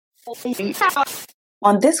On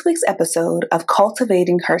this week's episode of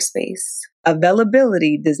Cultivating Her Space,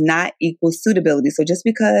 availability does not equal suitability. So just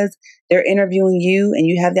because they're interviewing you and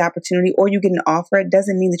you have the opportunity or you get an offer, it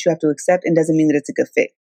doesn't mean that you have to accept and doesn't mean that it's a good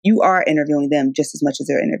fit. You are interviewing them just as much as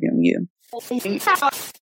they're interviewing you.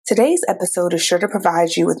 Today's episode is sure to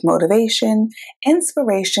provide you with motivation,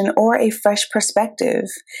 inspiration, or a fresh perspective.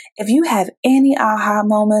 If you have any aha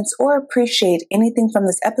moments or appreciate anything from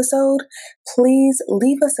this episode, please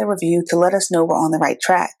leave us a review to let us know we're on the right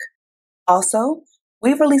track. Also,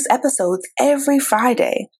 we release episodes every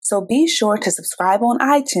Friday, so be sure to subscribe on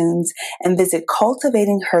iTunes and visit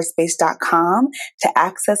cultivatingherspace.com to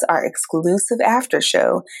access our exclusive after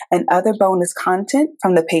show and other bonus content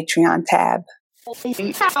from the Patreon tab.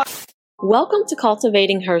 Welcome to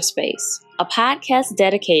Cultivating Her Space, a podcast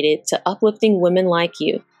dedicated to uplifting women like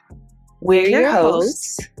you. We're your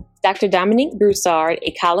hosts, Dr. Dominique Broussard,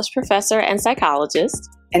 a college professor and psychologist,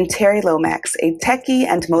 and Terry Lomax, a techie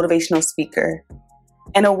and motivational speaker.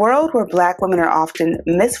 In a world where Black women are often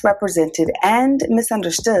misrepresented and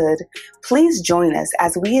misunderstood, please join us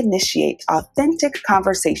as we initiate authentic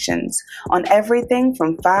conversations on everything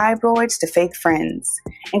from fibroids to fake friends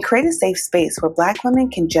and create a safe space where Black women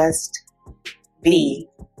can just be.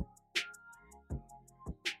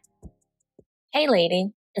 Hey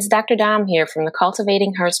lady, it's Dr. Dom here from the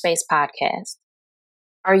Cultivating Her Space podcast.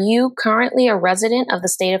 Are you currently a resident of the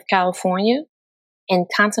state of California and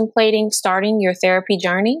contemplating starting your therapy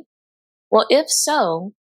journey? Well, if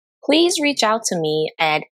so, please reach out to me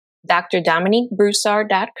at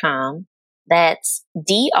drdominiquebroussard.com. That's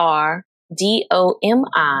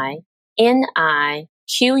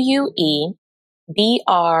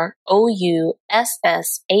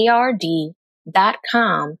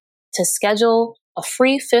to schedule a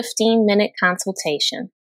free 15-minute consultation.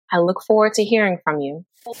 I look forward to hearing from you.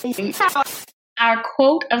 Our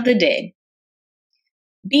quote of the day.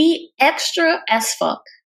 Be extra as fuck.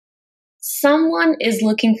 Someone is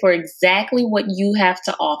looking for exactly what you have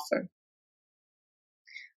to offer.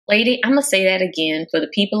 Lady, I'm going to say that again for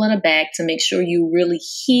the people in the back to make sure you really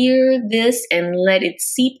hear this and let it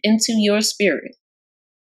seep into your spirit.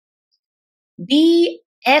 Be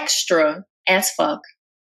extra as fuck.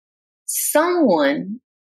 Someone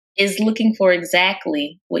is looking for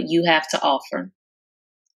exactly what you have to offer.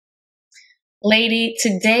 Lady,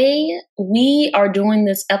 today we are doing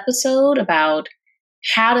this episode about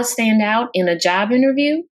how to stand out in a job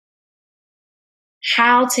interview,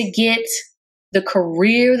 how to get the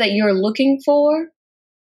career that you're looking for,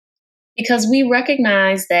 because we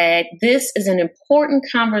recognize that this is an important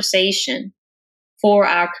conversation for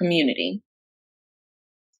our community.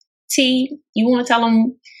 T, you want to tell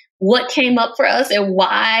them what came up for us and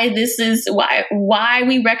why this is why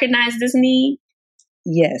we recognize this need?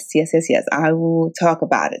 Yes. I will talk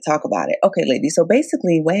about it. Okay, ladies. So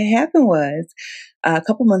basically what happened was a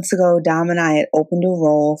couple months ago, Dom and I had opened a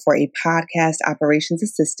role for a podcast operations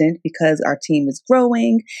assistant because our team is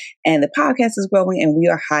growing and the podcast is growing and we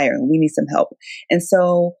are hiring. We need some help. And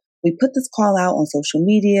so we put this call out on social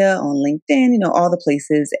media, on LinkedIn, all the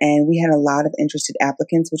places. And we had a lot of interested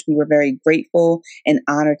applicants, which we were very grateful and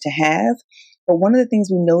honored to have. But one of the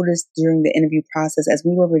things we noticed during the interview process, as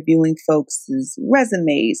we were reviewing folks'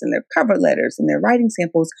 resumes and their cover letters and their writing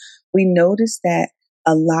samples, we noticed that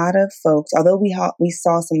a lot of folks, although we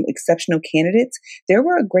saw some exceptional candidates, there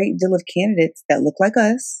were a great deal of candidates that looked like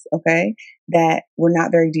us, okay, that were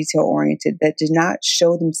not very detail oriented, that did not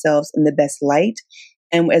show themselves in the best light.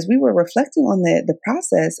 And as we were reflecting on the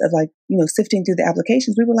process of sifting through the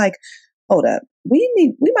applications, we were like, hold up, we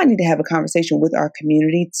might need to have a conversation with our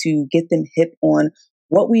community to get them hip on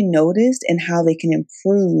what we noticed and how they can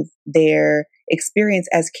improve their experience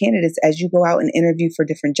as candidates as you go out and interview for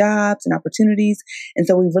different jobs and opportunities. And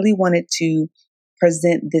so we really wanted to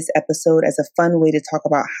present this episode as a fun way to talk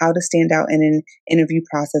about how to stand out in an interview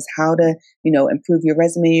process, how to, improve your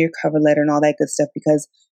resume, your cover letter and all that good stuff, because,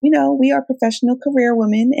 we are professional career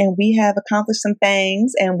women and we have accomplished some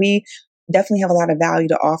things and we definitely have a lot of value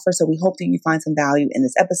to offer. So we hope that you find some value in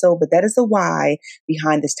this episode, but that is the why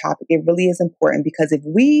behind this topic. It really is important because if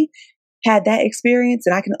we had that experience,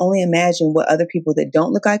 and I can only imagine what other people that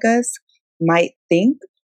don't look like us might think,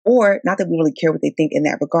 or not that we really care what they think in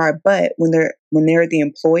that regard, but when they're the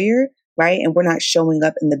employer, right, and we're not showing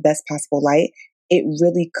up in the best possible light, it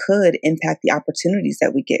really could impact the opportunities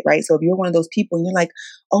that we get, right? So if you're one of those people and you're like,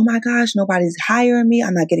 oh my gosh, nobody's hiring me,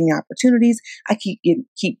 I'm not getting the opportunities, I keep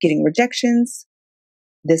getting rejections,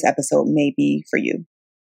 this episode may be for you.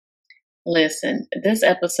 Listen, this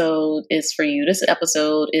episode is for you. This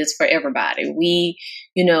episode is for everybody. We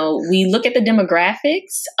look at the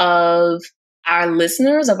demographics of our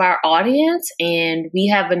listeners, of our audience, and we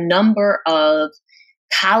have a number of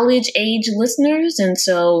college age listeners. And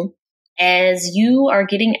so as you are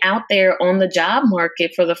getting out there on the job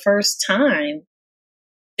market for the first time,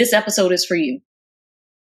 this episode is for you.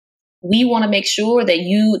 We want to make sure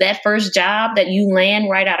that that first job that you land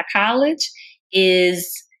right out of college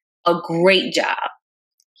is a great job.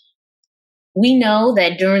 We know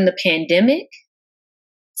that during the pandemic,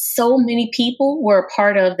 so many people were a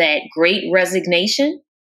part of that great resignation.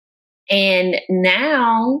 And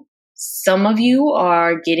now some of you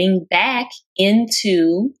are getting back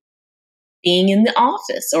into being in the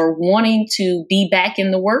office or wanting to be back in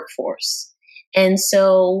the workforce. And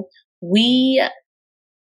so we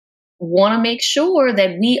want to make sure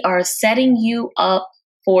that we are setting you up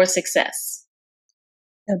for success.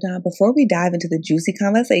 Now, Don, before we dive into the juicy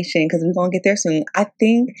conversation, because we're going to get there soon, I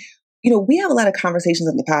think, we have a lot of conversations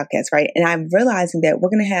on the podcast, right? And I'm realizing that we're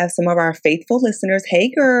going to have some of our faithful listeners. Hey,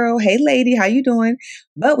 girl. Hey, lady. How you doing?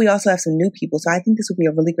 But we also have some new people. So I think this would be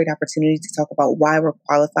a really great opportunity to talk about why we're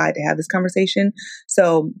qualified to have this conversation.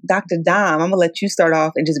 So, Dr. Dom, I'm going to let you start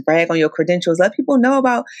off and just brag on your credentials. Let people know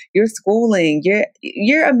about your schooling,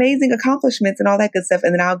 your amazing accomplishments and all that good stuff.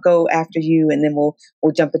 And then I'll go after you, and then we'll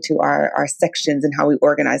jump into our sections and how we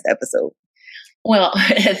organize the episode. Well,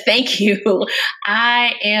 thank you.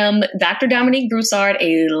 I am Dr. Dominique Broussard,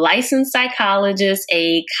 a licensed psychologist,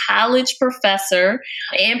 a college professor,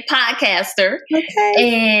 and podcaster.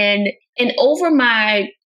 Okay. And over my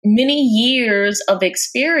many years of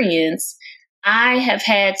experience, I have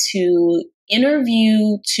had to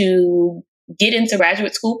interview to get into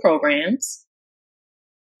graduate school programs.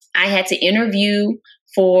 I had to interview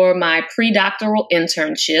for my pre-doctoral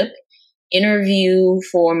internship, interview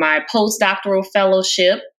for my postdoctoral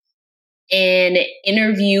fellowship, and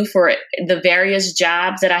interview for the various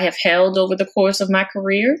jobs that I have held over the course of my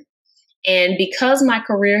career. And because my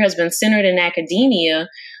career has been centered in academia,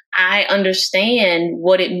 I understand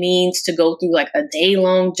what it means to go through like a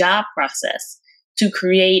day-long job process, to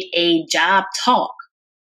create a job talk,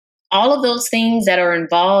 all of those things that are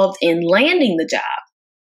involved in landing the job.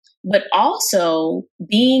 But also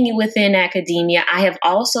being within academia, I have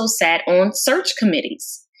also sat on search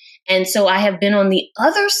committees. And so I have been on the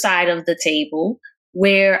other side of the table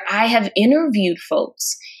where I have interviewed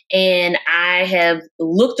folks and I have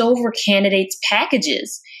looked over candidates'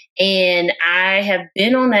 packages. And I have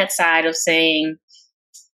been on that side of saying,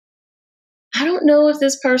 I don't know if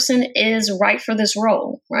this person is right for this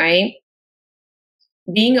role, right?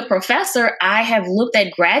 Being a professor, I have looked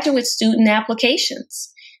at graduate student applications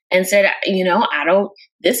and said,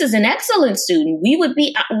 this is an excellent student.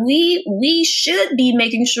 We should be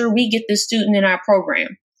making sure we get this student in our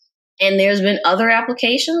program. And there's been other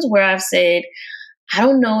applications where I've said, I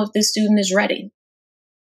don't know if this student is ready.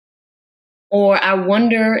 Or I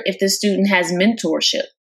wonder if this student has mentorship.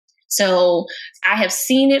 So I have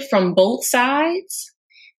seen it from both sides.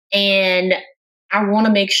 And I want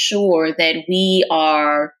to make sure that we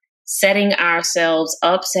are setting ourselves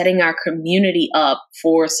up, setting our community up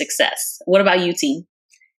for success. What about you, T?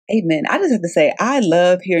 Amen. I just have to say, I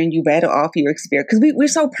love hearing you rattle off your experience because we're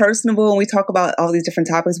so personable and we talk about all these different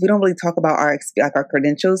topics. We don't really talk about our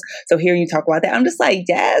credentials. So hearing you talk about that, I'm just like,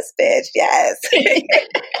 yes, bitch, yes.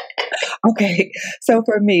 Okay. So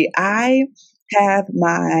for me, I have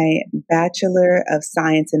my Bachelor of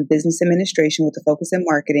Science in Business Administration with a focus in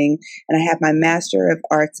marketing, and I have my Master of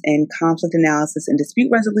Arts in Conflict Analysis and Dispute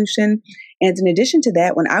Resolution. And in addition to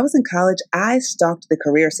that, when I was in college, I stalked the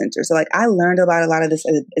Career Center. So I learned about a lot of this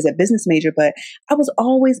as a business major, but I was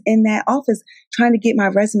always in that office trying to get my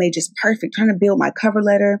resume just perfect, trying to build my cover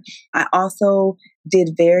letter. I also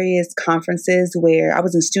did various conferences where I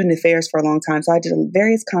was in student affairs for a long time. So I did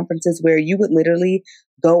various conferences where you would literally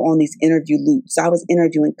go on these interview loops. So I was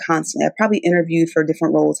interviewing constantly. I probably interviewed for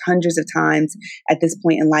different roles hundreds of times at this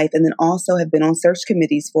point in life. And then also have been on search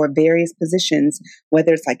committees for various positions,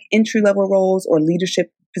 whether it's like entry-level roles or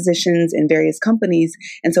leadership positions in various companies.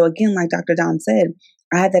 And so again, like Dr. Dom said,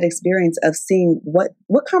 I had that experience of seeing what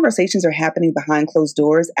conversations are happening behind closed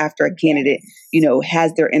doors after a candidate,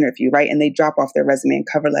 has their interview, right? And they drop off their resume and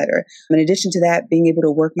cover letter. In addition to that, being able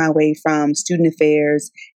to work my way from student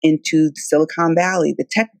affairs into Silicon Valley, the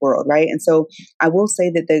tech world, right? And so I will say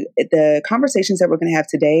that the conversations that we're going to have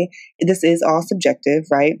today, this is all subjective,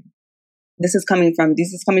 right? This is coming from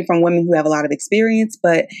women who have a lot of experience,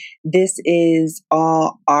 but this is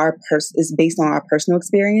all is based on our personal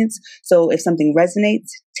experience. So if something resonates,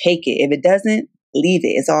 take it. If it doesn't, leave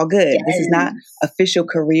it. It's all good. Yes. This is not official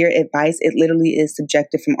career advice. It literally is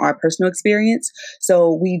subjective from our personal experience.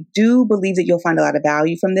 So we do believe that you'll find a lot of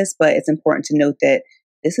value from this, but it's important to note that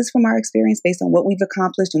This is from our experience based on what we've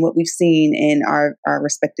accomplished and what we've seen in our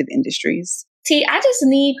respective industries. T, I just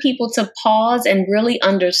need people to pause and really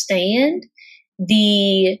understand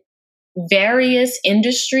the various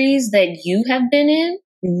industries that you have been in.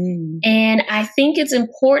 Mm. And I think it's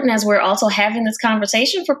important, as we're also having this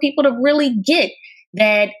conversation, for people to really get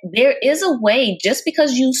that there is a way. Just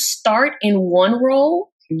because you start in one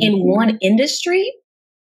role, in one industry,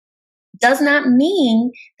 does not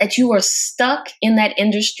mean that you are stuck in that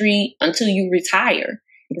industry until you retire.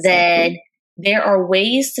 Exactly. That there are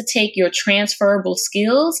ways to take your transferable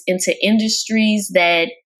skills into industries that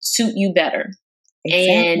suit you better.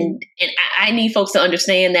 Exactly. And I need folks to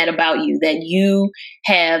understand that about you, that you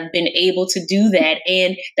have been able to do that.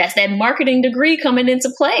 And that's that marketing degree coming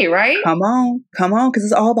into play, right? Come on, because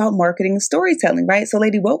it's all about marketing and storytelling, right? So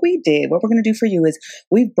lady, what we're going to do for you is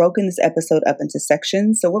we've broken this episode up into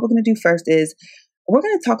sections. So what we're going to do first is we're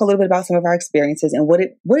going to talk a little bit about some of our experiences and what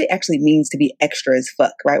it actually means to be extra as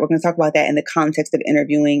fuck, right? We're going to talk about that in the context of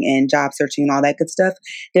interviewing and job searching and all that good stuff.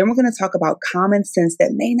 Then we're going to talk about common sense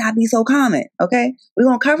that may not be so common, okay? We're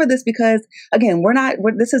going to cover this because, again,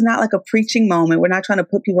 this is not like a preaching moment. We're not trying to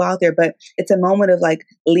put people out there, but it's a moment of like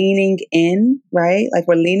leaning in, right? Like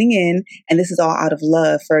we're leaning in, and this is all out of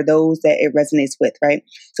love for those that it resonates with, right?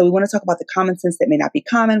 So we want to talk about the common sense that may not be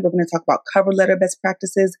common. We're going to talk about cover letter best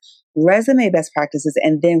practices, resume best practices,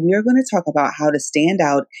 and then we are going to talk about how to stand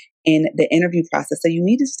out in the interview process. So you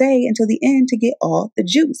need to stay until the end to get all the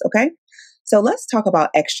juice, okay? So let's talk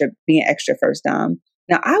about being extra first, Dom.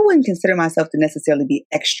 Now, I wouldn't consider myself to necessarily be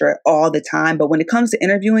extra all the time, but when it comes to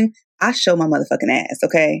interviewing, I show my motherfucking ass,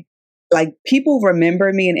 okay? Like, people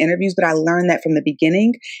remember me in interviews, but I learned that from the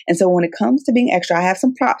beginning. And so when it comes to being extra, I have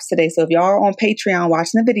some props today. So if y'all are on Patreon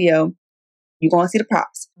watching the video, you're going to see the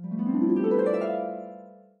props.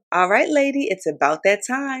 All right, lady, it's about that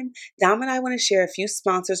time. Dom and I want to share a few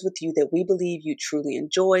sponsors with you that we believe you truly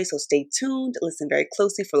enjoy. So stay tuned, listen very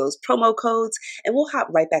closely for those promo codes, and we'll hop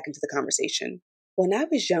right back into the conversation. When I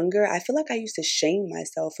was younger, I feel like I used to shame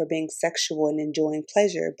myself for being sexual and enjoying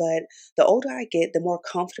pleasure. But the older I get, the more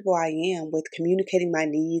comfortable I am with communicating my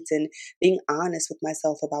needs and being honest with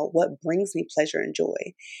myself about what brings me pleasure and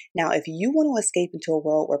joy. Now, if you want to escape into a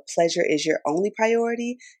world where pleasure is your only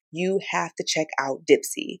priority, you have to check out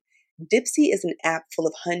Dipsea. Dipsea is an app full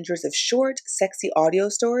of hundreds of short, sexy audio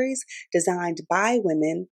stories designed by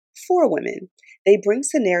women for women. They bring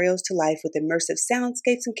scenarios to life with immersive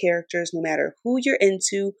soundscapes and characters, no matter who you're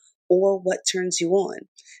into or what turns you on.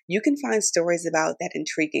 You can find stories about that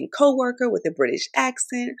intriguing coworker with a British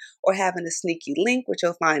accent, or having a sneaky link with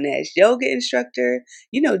your fine-ass yoga instructor.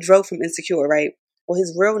 You know Dro from Insecure, right? Well,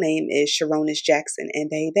 his real name is Sharonis Jackson, and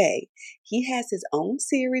baby, he has his own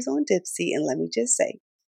series on Dipsea, and let me just say,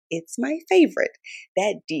 it's my favorite.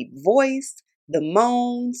 That deep voice, the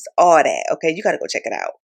moans, all that. Okay, you got to go check it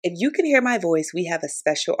out. If you can hear my voice, we have a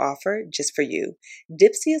special offer just for you.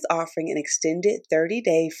 Dipsea is offering an extended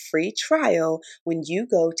 30-day free trial when you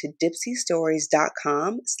go to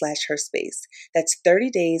dipseastories.com/herspace. That's 30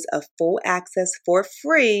 days of full access for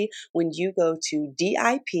free when you go to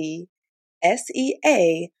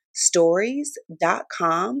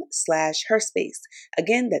dipseastories.com/herspace.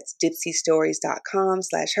 Again, that's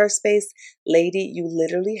dipseastories.com/herspace. Lady, you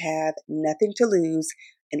literally have nothing to lose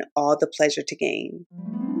and all the pleasure to gain.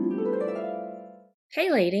 Hey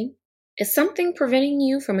lady, is something preventing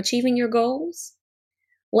you from achieving your goals?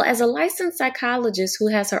 Well, as a licensed psychologist who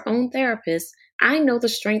has her own therapist, I know the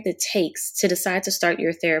strength it takes to decide to start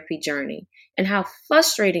your therapy journey and how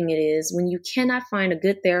frustrating it is when you cannot find a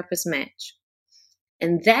good therapist match.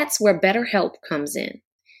 And that's where BetterHelp comes in.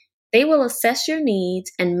 They will assess your needs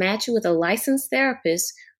and match you with a licensed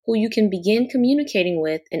therapist who you can begin communicating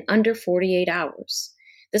with in under 48 hours.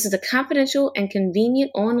 This is a confidential and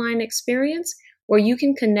convenient online experience where you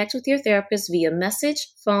can connect with your therapist via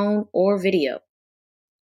message, phone, or video.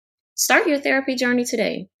 Start your therapy journey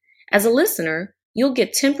today. As a listener, you'll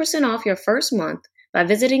get 10% off your first month by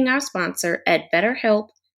visiting our sponsor at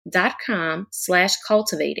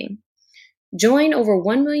betterhelp.com/cultivating. Join over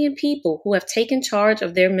 1 million people who have taken charge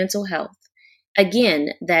of their mental health. Again,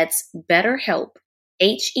 that's BetterHelp,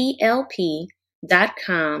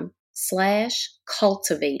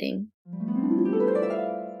 HELP.com/cultivating.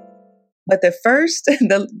 But the first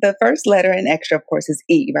letter in extra, of course, is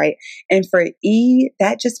E, right? And for E,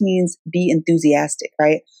 that just means be enthusiastic,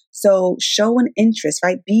 right? So show an interest,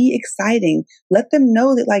 right? Be exciting. Let them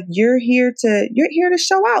know that like you're here to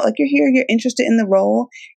show out. Like you're interested in the role.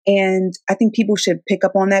 And I think people should pick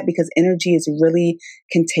up on that because energy is really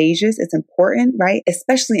contagious. It's important, right?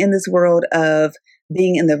 Especially in this world of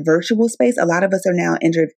being in the virtual space. A lot of us are now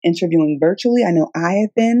interviewing virtually. I know I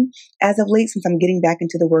have been as of late, since I'm getting back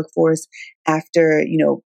into the workforce after,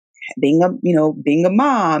 being a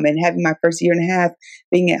mom and having my first year and a half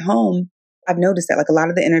being at home. I've noticed that like a lot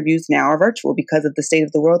of the interviews now are virtual because of the state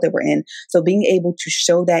of the world that we're in. So being able to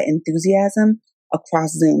show that enthusiasm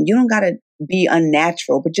across Zoom, you don't got to be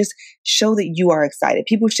unnatural, but just show that you are excited.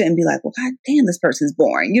 People shouldn't be like, well, God damn, this person's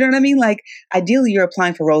boring. You know what I mean? Like ideally you're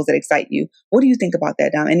applying for roles that excite you. What do you think about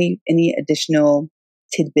that, Dom? Any additional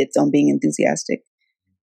tidbits on being enthusiastic?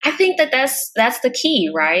 I think that's the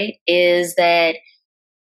key, right? Is that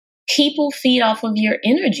people feed off of your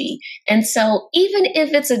energy. And so even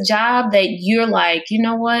if it's a job that you're like, you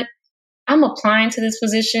know what, I'm applying to this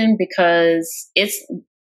position because it's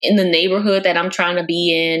in the neighborhood that I'm trying to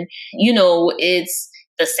be in, it's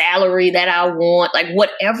the salary that I want, like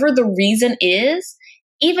whatever the reason is,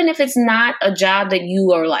 even if it's not a job that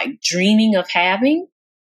you are like dreaming of having,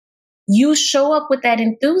 you show up with that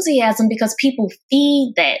enthusiasm because people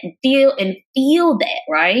feed that and feel that,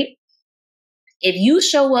 right? If you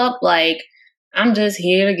show up like, I'm just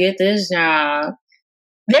here to get this job,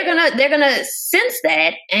 they're gonna sense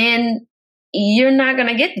that, and you're not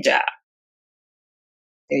gonna get the job.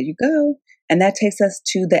 There you go. And that takes us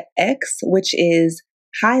to the X, which is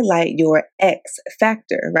highlight your X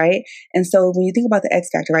factor, right? And so when you think about the X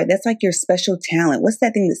factor, right, that's like your special talent. What's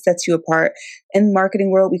that thing that sets you apart? In the marketing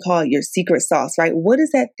world, we call it your secret sauce, right? What is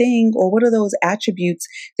that thing, or what are those attributes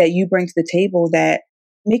that you bring to the table that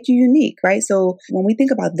make you unique, right? So when we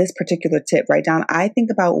think about this particular tip, right, Dom, I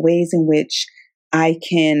think about ways in which I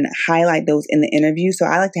can highlight those in the interview. So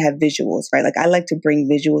I like to have visuals, right? Like I like to bring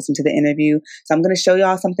visuals into the interview. So I'm going to show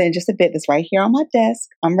y'all something in just a bit that's right here on my desk.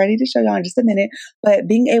 I'm ready to show y'all in just a minute, but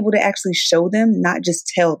being able to actually show them, not just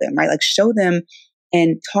tell them, right? Like show them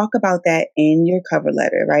and talk about that in your cover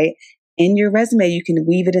letter, right? In your resume, you can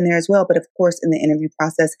weave it in there as well, but of course in the interview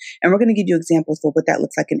process. And we're going to give you examples for what that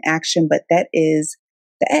looks like in action, but that is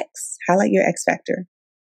the X. Highlight your X factor.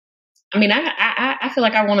 I mean, I feel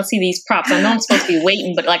like I want to see these props. I know I'm supposed to be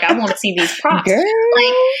waiting, but like I want to see these props. Girl.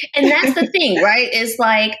 Like, and that's the thing, right? It's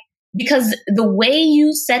like, because the way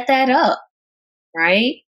you set that up,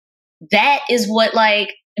 right? That is what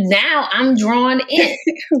like now I'm drawn in,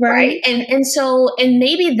 right? And so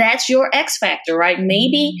maybe that's your X factor, right?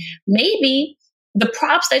 Maybe the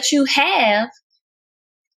props that you have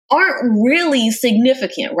aren't really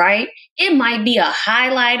significant, right? It might be a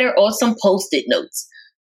highlighter or some Post-it notes.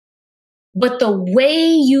 But the way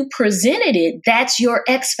you presented it, that's your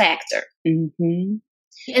X factor. Mm-hmm.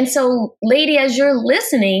 And so, lady, as you're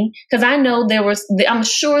listening, because I know I'm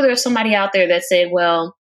sure there's somebody out there that said,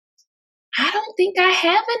 well, I don't think I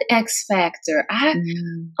have an X factor. I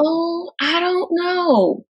don't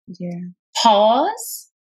know. Yeah.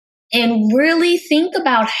 Pause and really think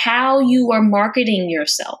about how you are marketing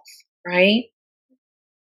yourself, right?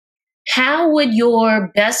 How would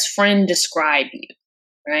your best friend describe you,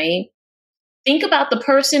 right? Think about the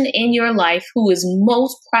person in your life who is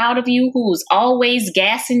most proud of you, who is always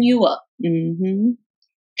gassing you up. Mm-hmm.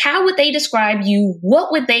 How would they describe you?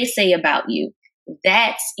 What would they say about you?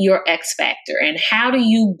 That's your X factor. And how do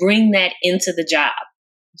you bring that into the job?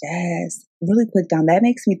 Yes. Really quick, Dom, that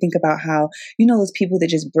makes me think about how, those people that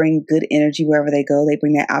just bring good energy wherever they go, they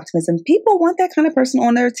bring that optimism. People want that kind of person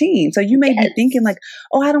on their team. So you may be thinking like,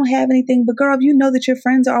 oh, I don't have anything. But girl, if you know that your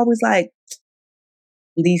friends are always like,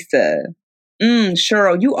 Lisa,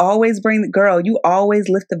 Cheryl, you always you always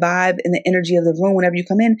lift the vibe and the energy of the room whenever you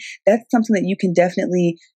come in. That's something that you can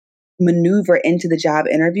definitely maneuver into the job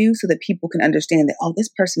interview so that people can understand that, oh, this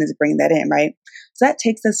person is bringing that in, right? So that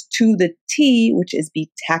takes us to the T, which is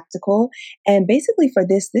be tactical. And basically for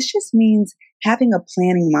this just means having a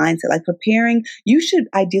planning mindset, like preparing. You should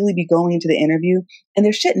ideally be going into the interview and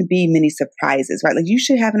there shouldn't be many surprises, right? Like you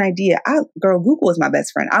should have an idea. Google is my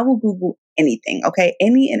best friend. I will Google anything, okay?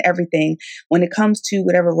 Any and everything. When it comes to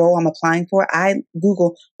whatever role I'm applying for, I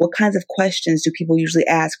Google what kinds of questions do people usually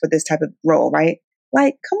ask for this type of role, right?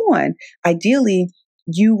 Like, come on. Ideally,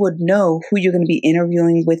 you would know who you're going to be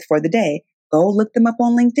interviewing with for the day. Go look them up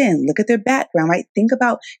on LinkedIn. Look at their background, right? Think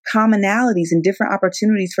about commonalities and different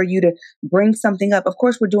opportunities for you to bring something up. Of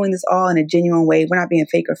course, we're doing this all in a genuine way. We're not being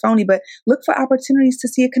fake or phony, but look for opportunities to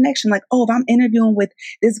see a connection. Like, oh, if I'm interviewing with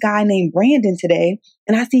this guy named Brandon today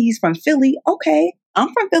and I see he's from Philly, okay,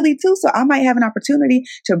 I'm from Philly too. So I might have an opportunity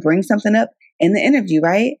to bring something up in the interview,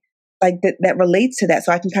 right? Like that relates to that.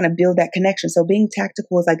 So I can kind of build that connection. So being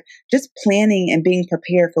tactical is like just planning and being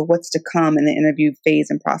prepared for what's to come in the interview phase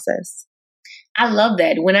and process. I love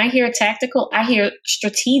that. When I hear tactical, I hear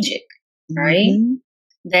strategic, right? Mm-hmm.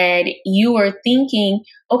 that you are thinking,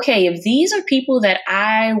 okay, if these are people that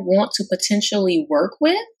I want to potentially work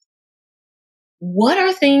with, what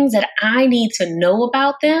are things that I need to know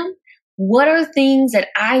about them? What are things that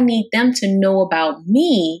I need them to know about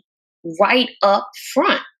me right up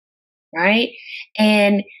front, right?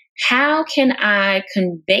 And how can I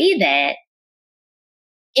convey that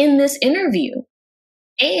in this interview?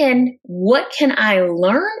 And what can I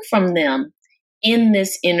learn from them in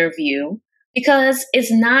this interview? Because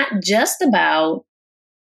it's not just about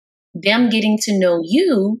them getting to know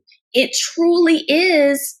you. It truly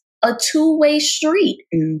is a two-way street.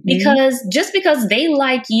 Mm-hmm. Because just because they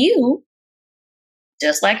like you,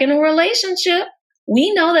 just like in a relationship,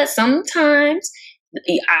 we know that sometimes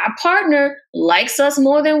our partner likes us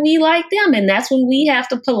more than we like them. And that's when we have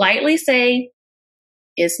to politely say,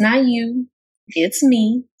 it's not you, it's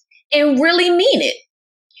me, and really mean it.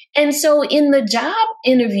 And so in the job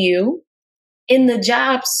interview, in the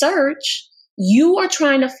job search, you are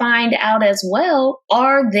trying to find out as well,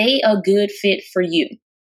 are they a good fit for you?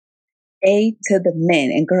 A to the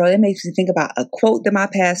men. And girl, it makes me think about a quote that my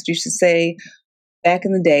pastor used to say back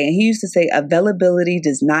in the day. And he used to say, availability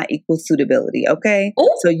does not equal suitability. Okay.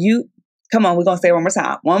 Ooh. So come on, we're going to say it one more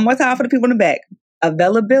time. One more time for the people in the back.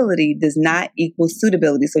 Availability does not equal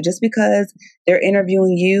suitability. So just because they're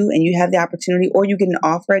interviewing you and you have the opportunity or you get an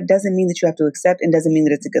offer, it doesn't mean that you have to accept and doesn't mean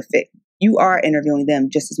that it's a good fit. You are interviewing them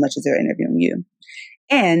just as much as they're interviewing you.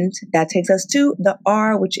 And that takes us to the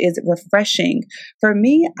R, which is refreshing. For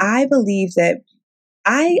me, I believe that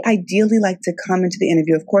I ideally like to come into the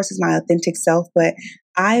interview, of course, as my authentic self, but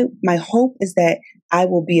my hope is that I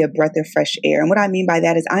will be a breath of fresh air. And what I mean by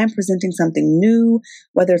that is I am presenting something new,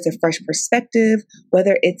 whether it's a fresh perspective,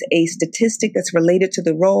 whether it's a statistic that's related to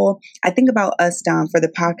the role. I think about us, Dom, for the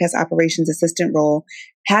podcast operations assistant role,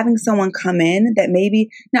 having someone come in that maybe,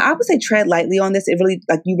 now I would say tread lightly on this. It really,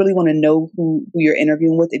 like, you really want to know who you're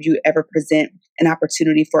interviewing with if you ever present an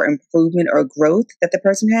opportunity for improvement or growth that the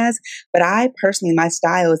person has. But I personally, my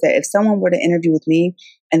style is that if someone were to interview with me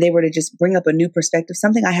and they were to just bring up a new perspective,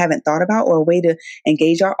 something I haven't thought about, or a way to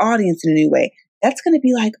engage our audience in a new way, that's going to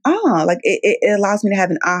be like, it allows me to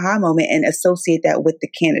have an aha moment and associate that with the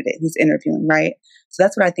candidate who's interviewing, right? So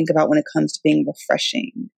that's what I think about when it comes to being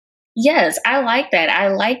refreshing. Yes, I like that. I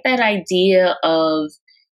like that idea of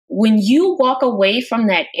when you walk away from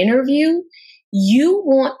that interview, you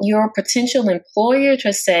want your potential employer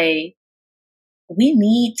to say, we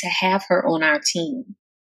need to have her on our team.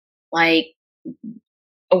 Like,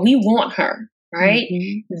 we want her, right?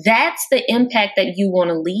 Mm-hmm. That's the impact that you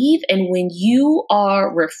want to leave. And when you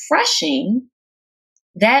are refreshing,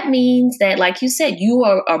 that means that, like you said, you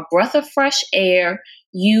are a breath of fresh air.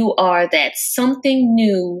 You are that something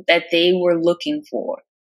new that they were looking for.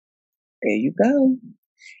 There you go.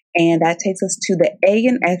 And that takes us to the A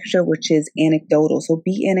in extra, which is anecdotal. So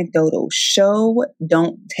be anecdotal. Show,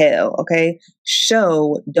 don't tell. Okay.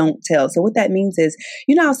 Show, don't tell. So what that means is,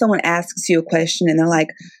 you know how someone asks you a question and they're like,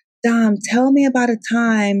 Dom, tell me about a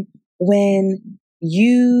time when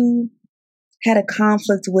you had a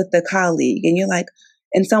conflict with a colleague, and you're like,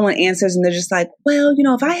 and someone answers and they're just like, well, you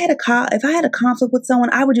know, if I had a conflict with someone,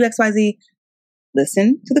 I would do X, Y, Z.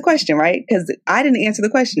 Listen to the question, right? Because I didn't answer the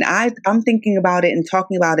question. I'm thinking about it and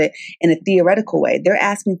talking about it in a theoretical way. They're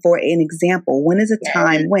asking for an example. When is a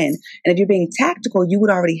time when? And if you're being tactical, you would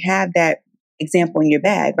already have that example in your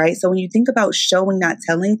bag, right? So when you think about showing, not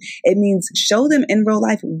telling, it means show them in real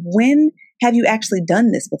life. When have you actually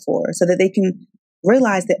done this before? So that they can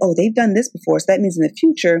realize that, oh, they've done this before. So that means in the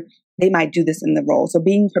future, they might do this in the role. So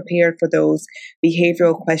being prepared for those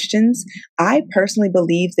behavioral questions. I personally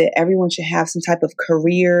believe that everyone should have some type of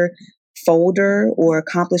career folder or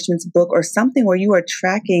accomplishments book or something where you are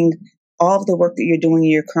tracking all of the work that you're doing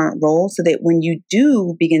in your current role, so that when you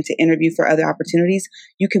do begin to interview for other opportunities,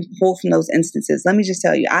 you can pull from those instances. Let me just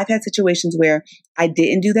tell you, I've had situations where I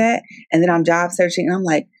didn't do that, and then I'm job searching and I'm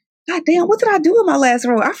like, God damn, what did I do in my last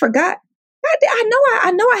role? I forgot.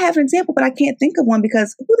 I know I have an example, but I can't think of one,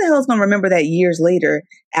 because who the hell is going to remember that years later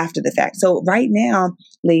after the fact? So right now,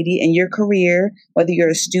 lady, in your career, whether you're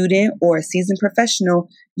a student or a seasoned professional,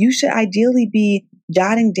 you should ideally be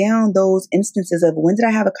jotting down those instances of, when did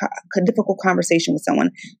I have a difficult conversation with someone?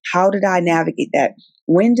 How did I navigate that?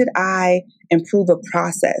 When did I improve a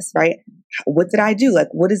process, right? What did I do? Like,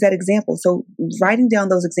 what is that example? So writing down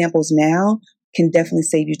those examples now can definitely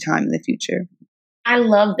save you time in the future. I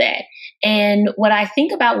love that. And what I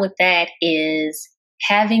think about with that is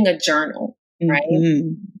having a journal, right?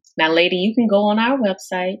 Mm-hmm. Now, lady, you can go on our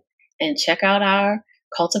website and check out our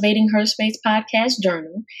Cultivating Her Space podcast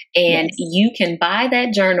journal, and you can buy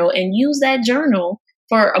that journal and use that journal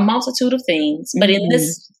for a multitude of things. But in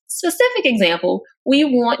this specific example, we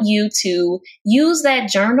want you to use that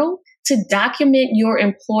journal to document your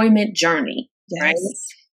employment journey, right?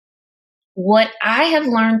 What I have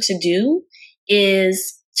learned to do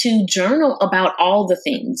is to journal about all the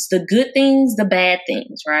things, the good things, the bad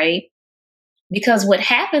things, right? Because what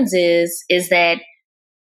happens is that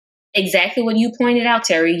exactly what you pointed out,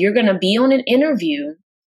 Terry, you're going to be on an interview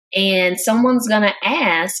and someone's going to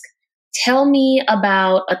ask, tell me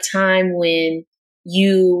about a time when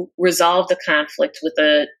you resolved a conflict with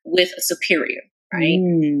a superior, right?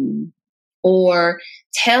 Or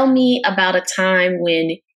tell me about a time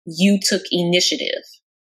when you took initiative.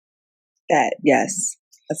 Yes,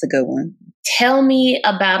 that's a good one. Tell me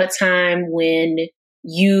about a time when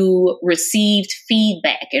you received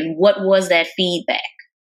feedback and what was that feedback?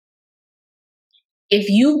 If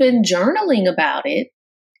you've been journaling about it,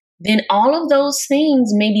 then all of those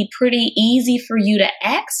things may be pretty easy for you to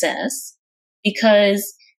access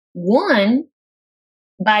because, one,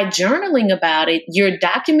 by journaling about it, you're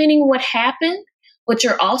documenting what happened, but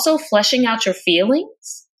you're also fleshing out your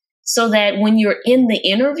feelings so that when you're in the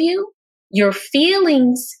interview, your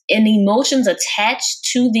feelings and emotions attached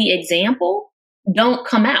to the example don't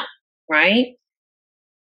come out, right?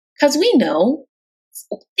 Because we know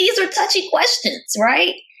these are touchy questions,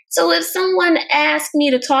 right? So if someone asked me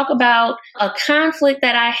to talk about a conflict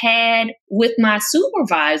that I had with my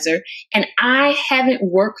supervisor and I haven't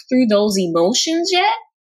worked through those emotions yet,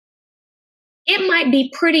 it might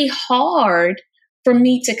be pretty hard for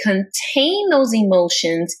me to contain those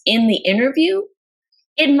emotions in the interview.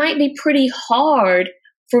 It might be pretty hard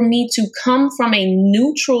for me to come from a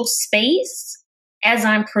neutral space as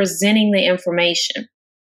I'm presenting the information.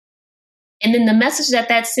 And then the message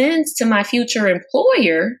that sends to my future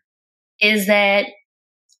employer is that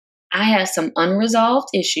I have some unresolved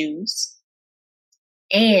issues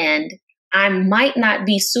and I might not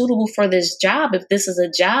be suitable for this job if this is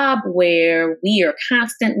a job where we are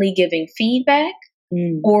constantly giving feedback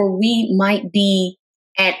or we might be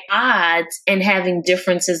at odds and having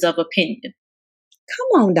differences of opinion.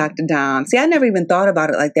 Come on, Dr. Dom. See, I never even thought about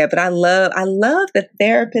it like that, but I love the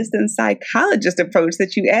therapist and psychologist approach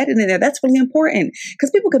that you added in there. That's really important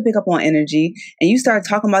because people can pick up on energy and you start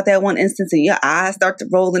talking about that one instance and your eyes start to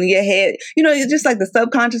roll in your head. You know, it's just like the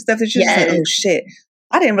subconscious stuff that you're just like, oh shit,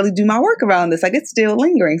 I didn't really do my work around this. Like it's still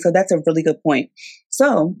lingering. So that's a really good point.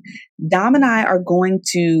 So Dom and I are going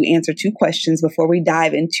to answer 2 questions before we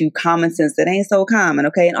dive into common sense that ain't so common.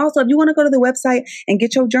 Okay. And also if you want to go to the website and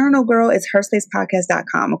get your journal, girl, it's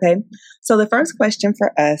herspacepodcast.com. Okay. So the first question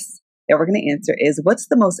for us that we're going to answer is, what's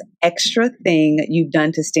the most extra thing you've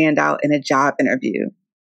done to stand out in a job interview?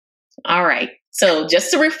 All right. So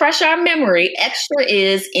just to refresh our memory, extra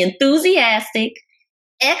is enthusiastic,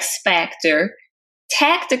 X factor,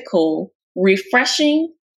 tactical,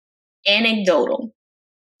 refreshing, anecdotal.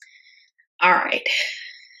 All right.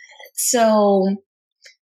 So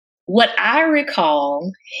what I recall,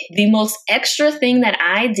 the most extra thing that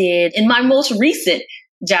I did in my most recent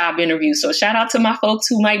job interview. So shout out to my folks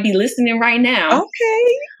who might be listening right now. Okay.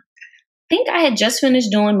 I think I had just finished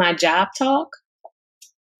doing my job talk.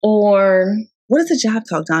 Or what is a job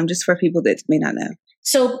talk, Dom? Just for people that may not know.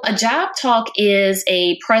 So a job talk is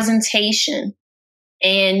a presentation.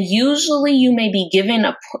 And usually you may be given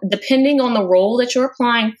depending on the role that you're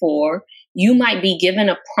applying for, you might be given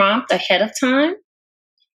a prompt ahead of time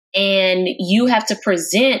and you have to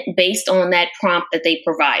present based on that prompt that they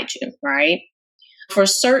provide you, right? For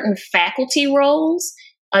certain faculty roles,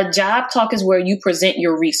 a job talk is where you present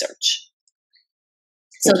your research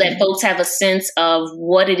so that folks have a sense of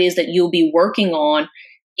what it is that you'll be working on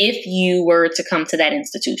if you were to come to that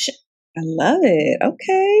institution. I love it.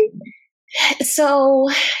 Okay. So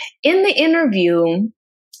in the interview,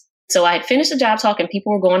 so I had finished the job talk and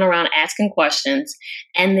people were going around asking questions.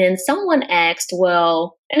 And then someone asked,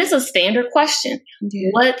 well, and it's a standard question,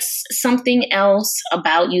 what's something else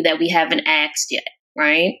about you that we haven't asked yet,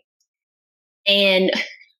 right? And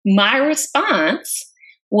my response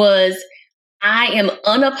was, I am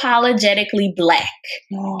unapologetically Black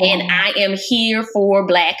and I am here for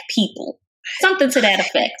Black people. Something to that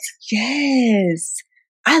effect. Yes.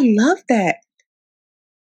 I love that.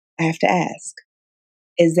 I have to ask,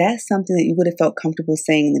 is that something that you would have felt comfortable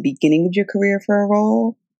saying in the beginning of your career for a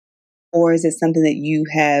role? Or is it something that you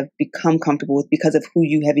have become comfortable with because of who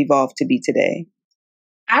you have evolved to be today?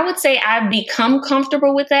 I would say I've become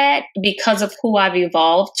comfortable with that because of who I've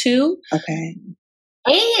evolved to. Okay.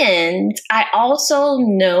 And I also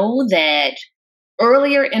know that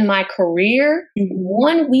earlier in my career,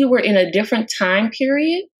 one, we were in a different time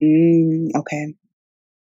period. Okay.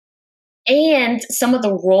 And some of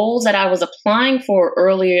the roles that I was applying for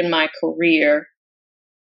earlier in my career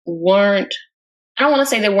weren't, I don't want to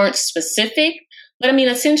say they weren't specific, but I mean,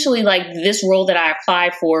 essentially, like this role that I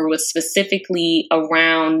applied for was specifically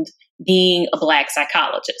around being a Black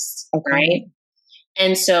psychologist, right?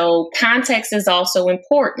 And so context is also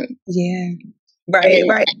important. Yeah. Right,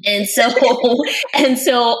 right. And so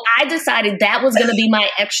I decided that was going to be my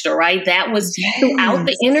extra, right? That was throughout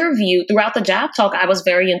the interview, throughout the job talk, I was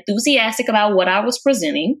very enthusiastic about what I was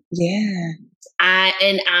presenting. Yeah.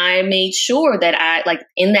 I made sure that I, like,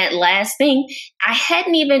 in that last thing,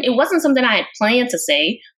 it wasn't something I had planned to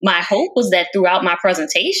say. My hope was that throughout my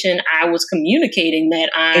presentation, I was communicating that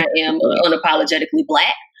I am unapologetically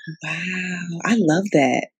Black. Wow. I love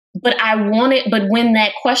that. But when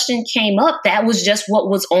that question came up, that was just what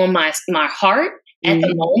was on my heart at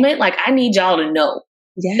the moment. Like, I need y'all to know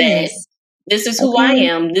that this is who I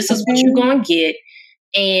am. This is what you're going to get.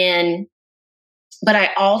 But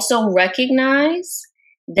I also recognize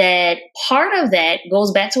that part of that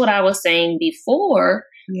goes back to what I was saying before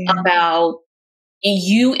about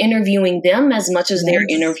you interviewing them as much as they're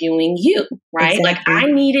interviewing you, right? Like,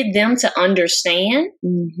 I needed them to understand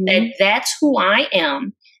that that's who I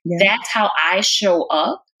am. That's how I show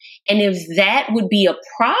up. And if that would be a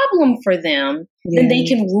problem for them, then they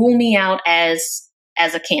can rule me out as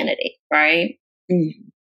a candidate, right?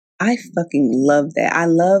 I fucking love that. I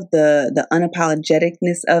love the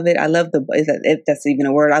unapologeticness of it. I love if that's even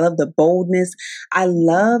a word, I love the boldness. I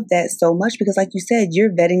love that so much because, like you said,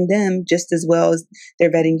 you're vetting them just as well as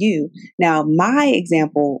they're vetting you. Now, my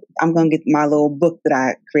example, I'm going to get my little book that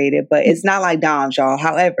I created, but it's not like Dom's, y'all.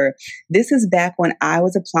 However, this is back when I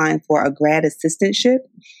was applying for a grad assistantship.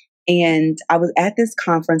 And I was at this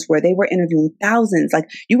conference where they were interviewing thousands. Like,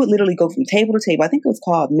 you would literally go from table to table. I think it was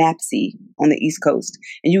called MAPC on the East Coast.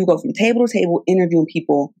 And you would go from table to table interviewing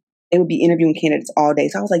people. They would be interviewing candidates all day.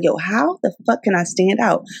 So I was like, yo, how the fuck can I stand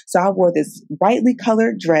out? So I wore this brightly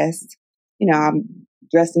colored dress. You know, I'm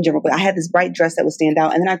dressed in general, but I had this bright dress that would stand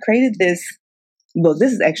out. And then I created this book.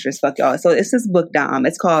 This is extra as fuck, y'all. So it's this book, Dom.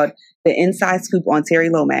 It's called The Inside Scoop on Terry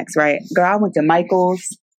Lomax, right? Girl, I went to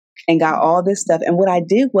Michael's and got all this stuff. And what I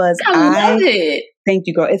did was I love it. Thank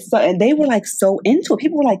you, girl. It's so, and they were like so into it.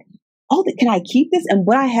 People were like, oh, can I keep this? And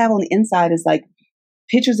what I have on the inside is like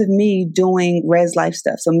pictures of me doing res life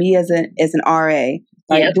stuff. So me as an RA,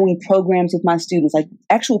 like doing programs with my students, like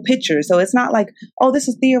actual pictures. So it's not like, oh, this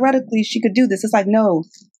is theoretically, she could do this. It's like, no,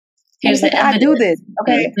 here's the I do this.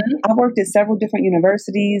 Okay. I worked at several different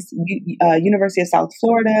universities, University of South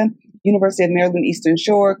Florida, University of Maryland, Eastern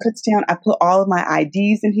Shore, Kutztown. I put all of my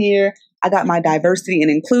IDs in here. I got my diversity and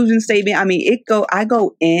inclusion statement. I mean, I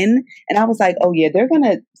go in and I was like, oh yeah,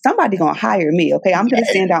 somebody gonna hire me. Okay. I'm going to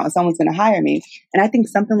stand out and someone's going to hire me. And I think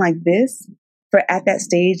something like this at that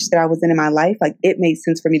stage that I was in my life, like it made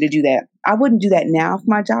sense for me to do that. I wouldn't do that now for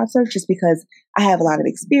my job search just because I have a lot of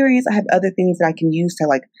experience. I have other things that I can use to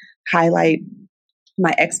like highlight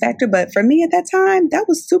my X factor. But for me at that time, that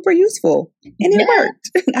was super useful and it worked.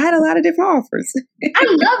 I had a lot of different offers. I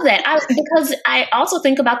love that because I also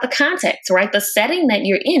think about the context, right? The setting that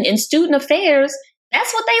you're in student affairs.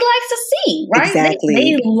 That's what they like to see, right? Exactly.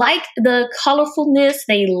 They like the colorfulness.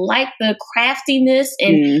 They like the craftiness.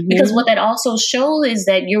 And because what that also shows is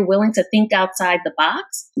that you're willing to think outside the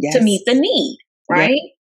box to meet the need, right? Yep.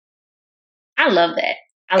 I love that.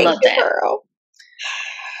 I love that. Girl.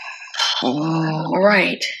 All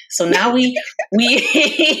right. So now we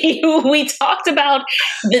talked about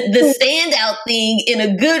the standout thing in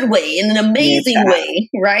a good way, in an amazing way,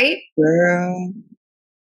 right? Girl.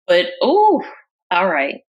 But all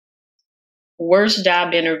right. Worst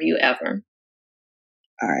job interview ever.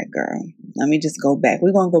 All right, girl. Let me just go back.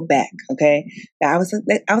 We're gonna go back, okay? I was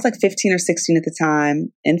like 15 or 16 at the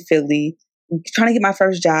time in Philly, trying to get my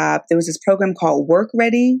first job. There was this program called Work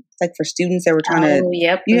Ready, like for students that were trying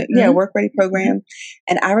to, Work Ready program.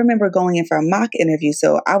 And I remember going in for a mock interview.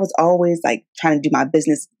 So I was always like trying to do my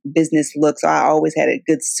business look. So I always had a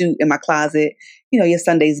good suit in my closet. You know, your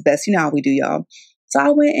Sunday's best. You know how we do, y'all. So I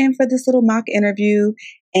went in for this little mock interview.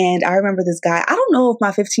 And I remember this guy, I don't know if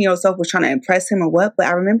my 15-year-old self was trying to impress him or what, but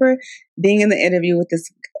I remember being in the interview with this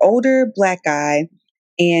older Black guy.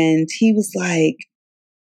 And he was like,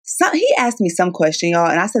 he asked me some question, y'all.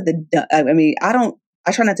 And I said,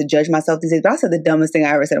 I try not to judge myself these days, but I said the dumbest thing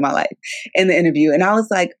I ever said in my life in the interview. And I was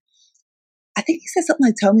like, I think he said something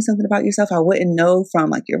like, tell me something about yourself I wouldn't know from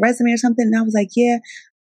like your resume or something. And I was like, yeah,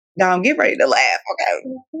 now I'm getting ready to laugh.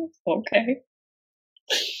 Okay.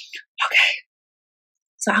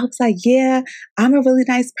 So I was like, yeah, I'm a really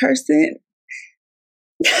nice person.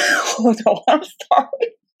 Hold on, I'm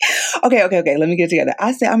sorry. Okay. Let me get it together.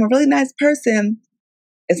 I said, I'm a really nice person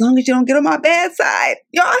as long as you don't get on my bad side.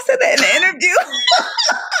 Y'all, I said that in the interview.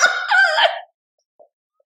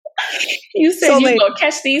 You said you're going to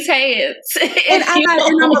catch these hands. And I'm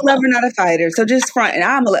a lover, not a fighter. So just front. And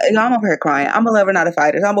I'm over here crying. I'm a lover, not a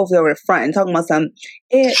fighter. So I'm over the front and talking about something.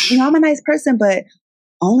 I'm a nice person, but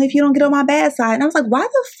only if you don't get on my bad side. And I was like, why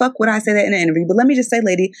the fuck would I say that in an interview? But let me just say,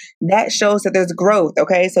 lady, that shows that there's growth.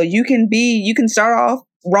 Okay. So you can start off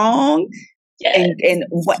wrong. Yes.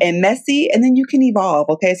 And messy, and then you can evolve.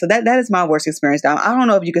 Okay, so that is my worst experience. Now, I don't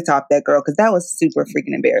know if you could top that, girl, because that was super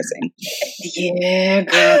freaking embarrassing. Yeah,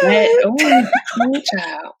 girl. Oh,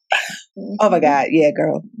 child. Oh my God, yeah,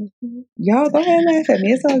 girl. Y'all go ahead and laugh at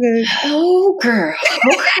me. It's all good. Oh, girl.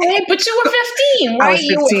 Okay, but you were 15, right? I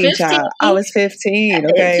was 15, child. I was 15.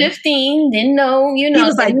 Okay, 15. Didn't know. He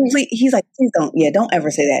was like, please don't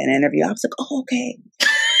ever say that in an interview. I was like, oh, okay.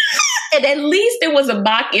 And at least it was a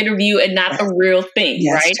mock interview and not the real thing,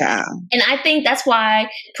 yes, right? Child. And I think that's why,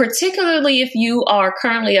 particularly if you are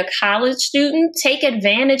currently a college student, take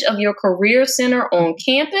advantage of your career center on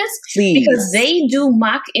campus. Please. Because they do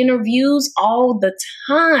mock interviews all the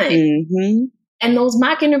time. Mm-hmm. And those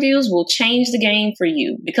mock interviews will change the game for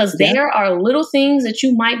you because there are little things that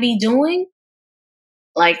you might be doing,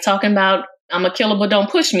 like talking about, I'm a killer, but don't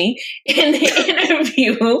push me in the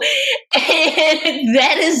interview. And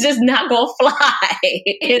that is just not going to fly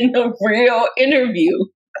in the real interview.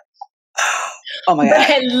 Oh my God. But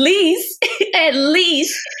at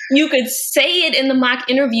least you could say it in the mock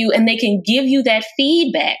interview and they can give you that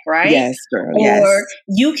feedback, right? Yes, girl. Or yes.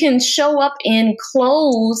 You can show up in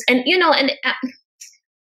clothes and,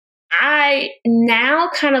 I now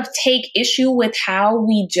kind of take issue with how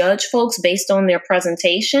we judge folks based on their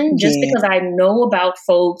presentation, just because I know about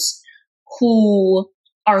folks who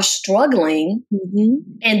are struggling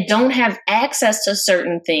and don't have access to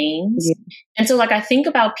certain things. Yeah. And so I think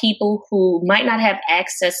about people who might not have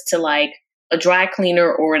access to a dry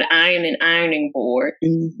cleaner or an iron and ironing board.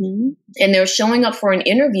 Mm-hmm. And they're showing up for an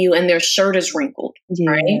interview and their shirt is wrinkled,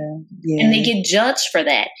 right? Yeah. And they get judged for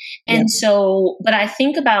that. And so, but I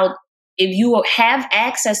think about if you have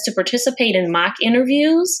access to participate in mock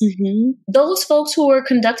interviews, those folks who are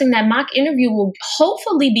conducting that mock interview will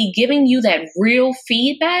hopefully be giving you that real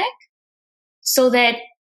feedback so that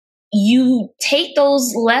you take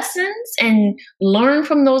those lessons and learn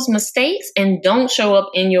from those mistakes and don't show up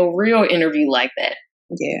in your real interview like that.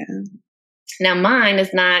 Yeah. Now, mine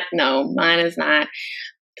is not.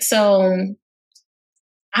 So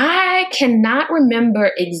I cannot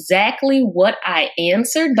remember exactly what I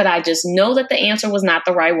answered, but I just know that the answer was not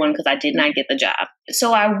the right one because I did not get the job.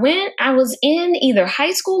 So I was in either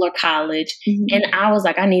high school or college, and I was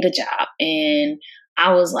like, I need a job. And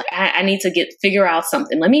I was like, I need to figure out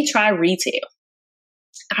something. Let me try retail.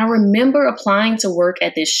 I remember applying to work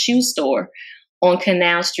at this shoe store on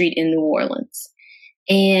Canal Street in New Orleans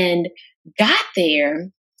and got there.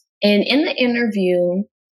 And in the interview,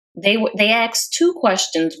 they asked two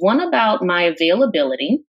questions, one about my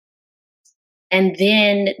availability. And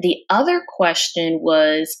then the other question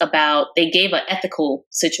was about, they gave an ethical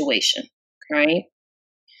situation, right?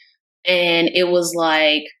 And it was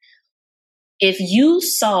like, if you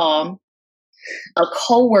saw a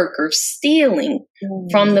coworker stealing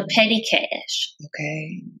from the petty cash,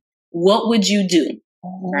 what would you do,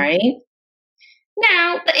 right?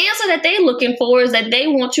 Now, the answer that they're looking for is that they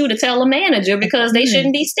want you to tell a manager because they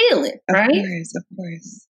shouldn't be stealing, right? Of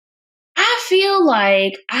course. I feel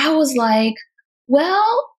like I was like,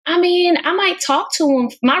 well, I mean, I might talk to him.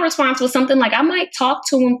 My response was something like, I might talk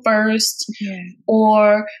to him first. Yeah.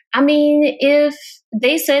 Or, I mean, if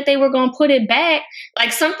they said they were going to put it back,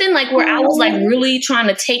 like something like where I was like really trying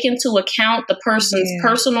to take into account the person's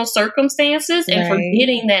personal circumstances and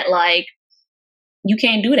forgetting that like, you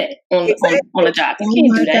can't do that on a job. You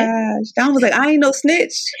can't do that. Gosh. Don was like, I ain't no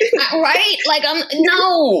snitch. Right? Like,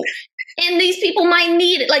 no. And these people might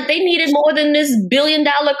need it. Like, they needed more than this $1 billion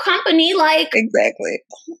company. Like, exactly.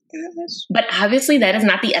 Oh my gosh. But obviously, that is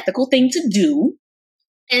not the ethical thing to do.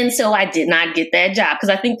 And so I did not get that job.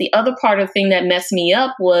 Because I think the other part of the thing that messed me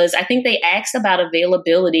up was I think they asked about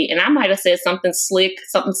availability. And I might have said something slick,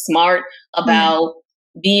 something smart about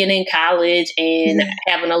being in college and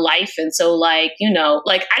having a life. And so, like, you know,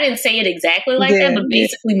 like I didn't say it exactly like that. But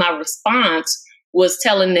basically, my response was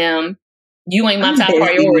telling them, you ain't my top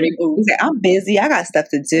priority, boo. I'm busy. I got stuff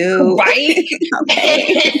to do. Right?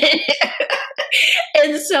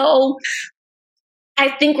 And so I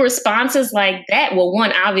think responses like that, well,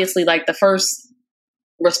 one, obviously, like the first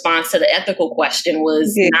response to the ethical question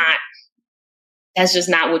was not, that's just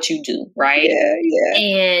not what you do, right? Yeah.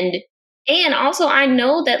 And And also, I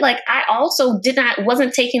know that like I also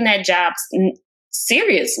wasn't taking that job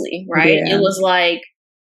seriously, right? Yeah. It was like,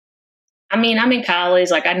 I mean, I'm in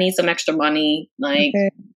college, like I need some extra money, like. Okay.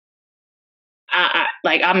 I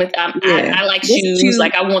Yeah. like This shoes. cute.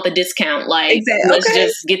 Like I want the discount. Like Exactly. let's Okay.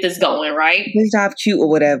 just get this going, right? This job cute or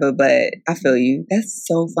whatever, but I feel you. That's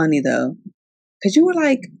so funny though, because you were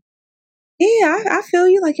like, yeah, I feel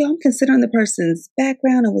you. Like, yo, I'm considering the person's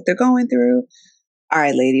background and what they're going through. All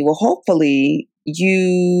right, lady. Well, hopefully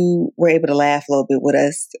you were able to laugh a little bit with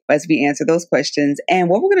us as we answer those questions. And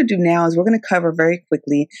what we're going to do now is we're going to cover very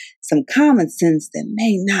quickly some common sense that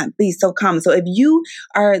may not be so common. So if you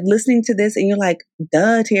are listening to this and you're like,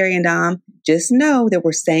 duh, Terry and Dom, just know that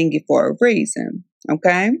we're saying it for a reason.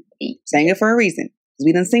 Okay? Saying it for a reason. Because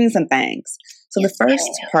we done seen some things. So the first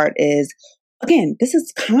part is, again, this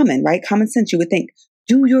is common, right? Common sense. You would think,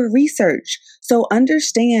 do your research. So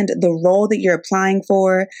understand the role that you're applying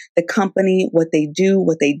for, the company, what they do,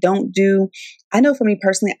 what they don't do. I know for me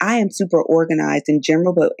personally, I am super organized in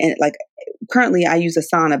general, but like currently I use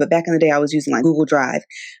Asana, but back in the day I was using like Google Drive.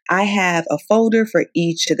 I have a folder for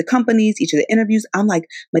each of the companies, each of the interviews. I'm like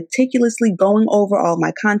meticulously going over all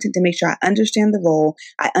my content to make sure I understand the role.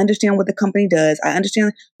 I understand what the company does. I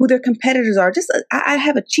understand who their competitors are. I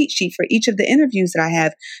have a cheat sheet for each of the interviews that I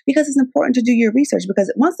have because it's important to do your research,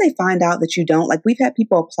 because once they find out that you don't, like we've had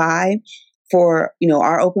people apply for,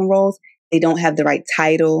 our open roles, they don't have the right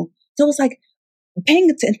title. So it's like,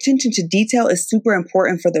 paying attention to detail is super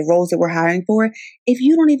important for the roles that we're hiring for. If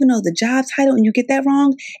you don't even know the job title and you get that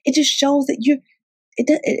wrong, it just shows that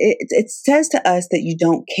it says to us that you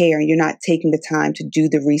don't care and you're not taking the time to do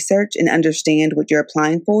the research and understand what you're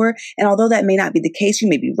applying for. And although that may not be the case, you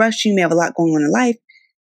may be rushed, you may have a lot going on in life.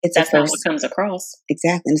 That's not what comes across.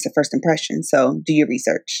 Exactly. And it's a first impression. So do your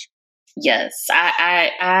research. Yes,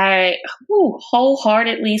 I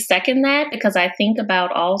wholeheartedly second that, because I think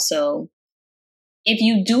about also, if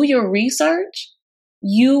you do your research,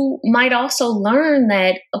 you might also learn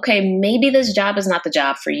that, okay, maybe this job is not the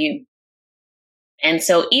job for you. And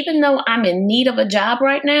so even though I'm in need of a job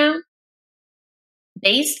right now,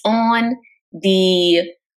 based on the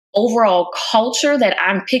overall culture that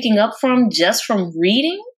I'm picking up from just from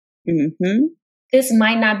reading, this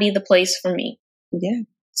might not be the place for me. Yeah.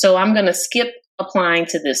 So I'm going to skip applying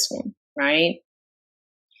to this one, right?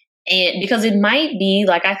 And because it might be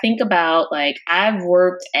like, I think about, like, I've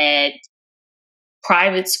worked at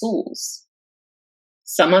private schools.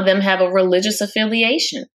 Some of them have a religious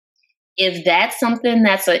affiliation. If that's something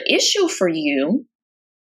that's an issue for you,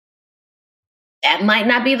 that might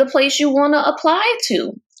not be the place you want to apply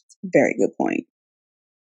to. Very good point.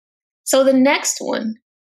 So the next one,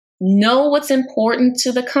 know what's important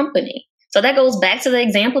to the company. So that goes back to the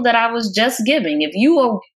example that I was just giving. If you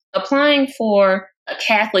are applying for a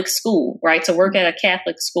Catholic school, right, to work at a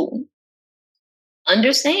Catholic school,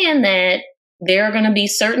 understand that there are going to be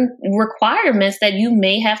certain requirements that you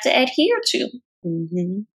may have to adhere to.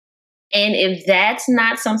 Mm-hmm. And if that's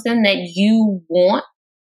not something that you want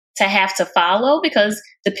to have to follow, because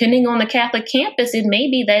depending on the Catholic campus, it may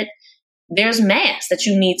be that there's mass that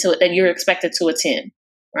you're expected to attend,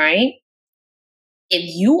 right? If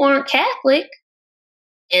you aren't Catholic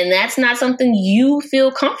and that's not something you feel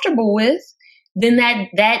comfortable with, then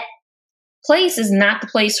that place is not the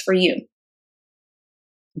place for you.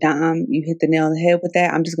 Dom, you hit the nail on the head with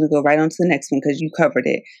that. I'm just going to go right on to the next one because you covered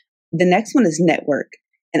it. The next one is network.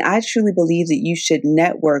 And I truly believe that you should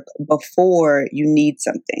network before you need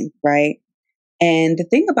something, right? And the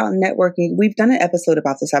thing about networking, we've done an episode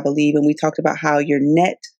about this, I believe, and we talked about how your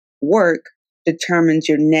network determines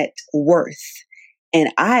your net worth.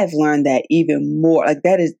 And I've learned that even more. Like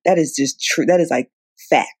that is just true. That is like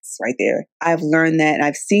facts right there. I've learned that and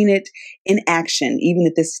I've seen it in action, even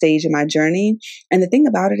at this stage in my journey. And the thing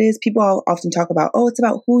about it is people often talk about, oh, it's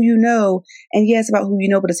about who you know. And yeah, it's about who you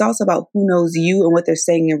know, but it's also about who knows you and what they're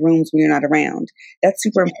saying in rooms when you're not around. That's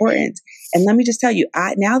super important. And let me just tell you,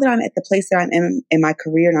 now that I'm at the place that I'm in my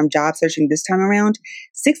career and I'm job searching this time around,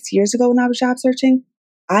 6 years ago when I was job searching,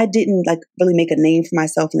 I didn't really make a name for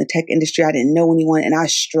myself in the tech industry. I didn't know anyone and I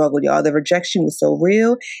struggled, y'all. The rejection was so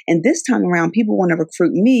real. And this time around, people want to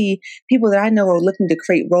recruit me. People that I know are looking to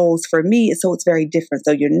create roles for me. So it's very different.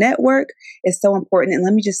 So your network is so important. And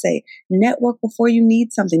let me just say, network before you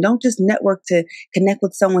need something. Don't just network to connect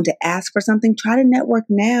with someone to ask for something. Try to network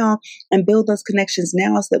now and build those connections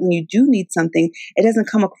now so that when you do need something, it doesn't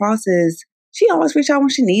come across as, she always reach out when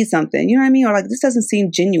she needs something. You know what I mean? Or like, this doesn't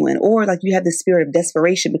seem genuine. Or like you have this spirit of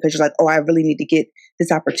desperation because you're like, oh, I really need to get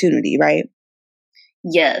this opportunity, right?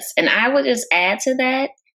 Yes. And I would just add to that,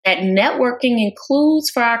 that networking includes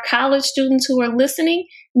for our college students who are listening.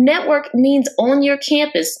 Network means on your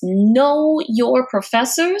campus. Know your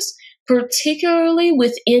professors, particularly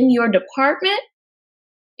within your department,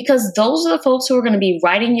 because those are the folks who are going to be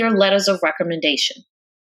writing your letters of recommendation.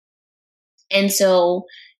 And so,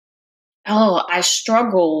 I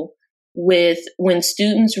struggle with when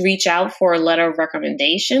students reach out for a letter of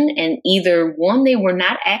recommendation and either one, they were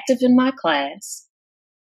not active in my class,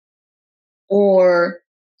 or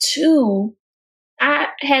two, I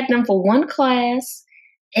had them for one class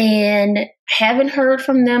and haven't heard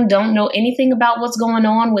from them, don't know anything about what's going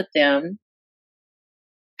on with them.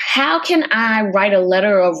 How can I write a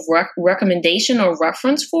letter of recommendation or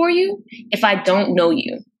reference for you if I don't know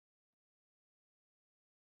you?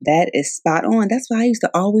 That is spot on. That's why I used to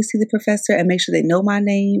always see the professor and make sure they know my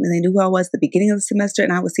name and they knew who I was at the beginning of the semester,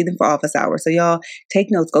 and I would see them for office hours. So y'all take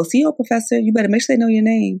notes. Go see your professor. You better make sure they know your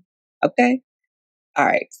name. Okay? All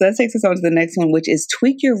right. So that takes us on to the next one, which is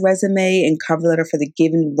tweak your resume and cover letter for the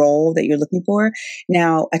given role that you're looking for.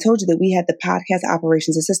 Now, I told you that we had the podcast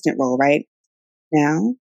operations assistant role, right?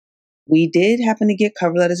 Now, we did happen to get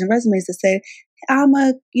cover letters and resumes that say, I'm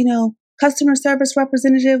a, customer service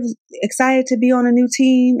representative, excited to be on a new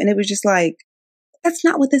team. And it was just like, that's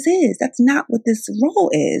not what this is. That's not what this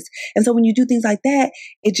role is. And so when you do things like that,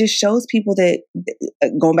 it just shows people that,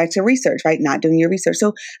 going back to research, right? Not doing your research.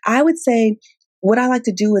 So I would say what I like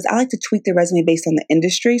to do is I like to tweak the resume based on the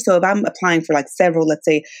industry. So if I'm applying for like several, let's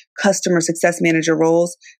say, customer success manager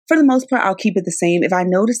roles, for the most part, I'll keep it the same. If I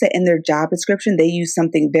notice that in their job description, they use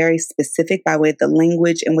something very specific by way of the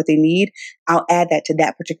language and what they need, I'll add that to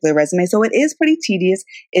that particular resume. So it is pretty tedious.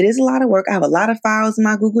 It is a lot of work. I have a lot of files in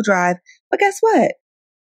my Google Drive, but guess what?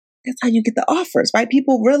 That's how you get the offers, right?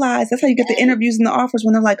 People realize that's how you get the interviews and the offers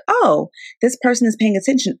when they're like, oh, this person is paying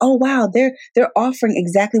attention. Oh, wow, they're offering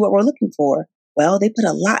exactly what we're looking for. Well, they put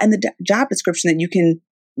a lot in the job description that you can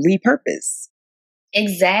repurpose.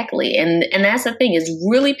 Exactly. And that's the thing, is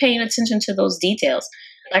really paying attention to those details.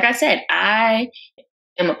 Like I said, I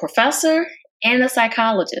am a professor and a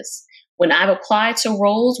psychologist. When I've applied to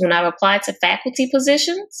roles, when I've applied to faculty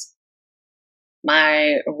positions,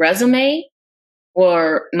 my resume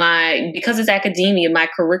or because it's academia, my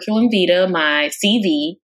curriculum vitae, my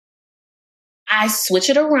CV, I switch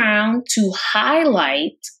it around to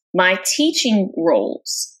highlight my teaching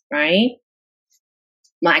roles, right?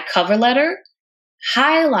 My cover letter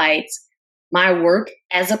highlights my work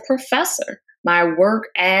as a professor, my work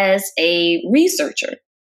as a researcher.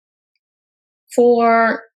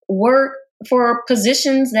 For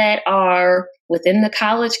positions that are within the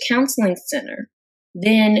college counseling center,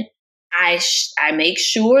 then I make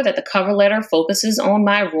sure that the cover letter focuses on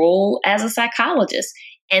my role as a psychologist,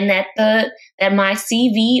 and that my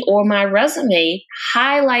CV or my resume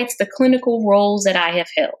highlights the clinical roles that I have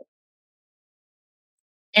held.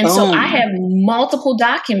 And so I have multiple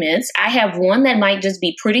documents. I have one that might just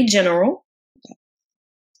be pretty general.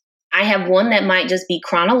 I have one that might just be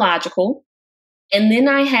chronological. And then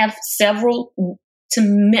I have several to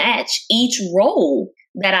match each role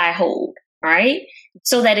that I hold, right?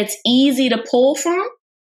 So that it's easy to pull from.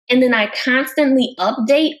 And then I constantly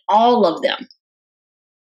update all of them,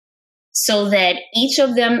 so that each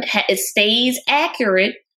of them stays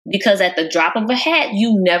accurate, because at the drop of a hat,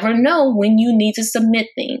 you never know when you need to submit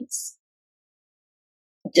things.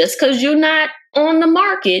 Just because you're not on the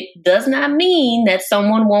market does not mean that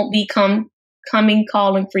someone won't be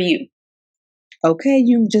calling for you. Okay,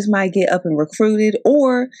 you just might get up and recruited,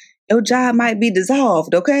 or your job might be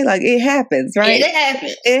dissolved. Okay, like it happens, right? It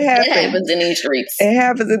happens. It happens in these streets. It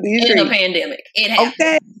happens in these streets. In a pandemic. It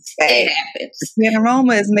happens. Okay. It happens.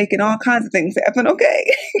 Panorama is making all kinds of things happen. Okay.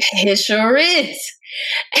 It sure is.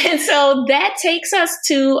 And so that takes us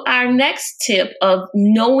to our next tip of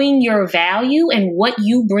knowing your value and what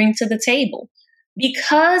you bring to the table.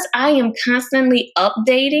 Because I am constantly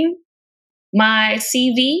updating my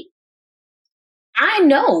CV, I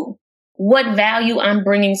know what value I'm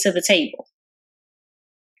bringing to the table.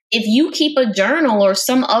 If you keep a journal or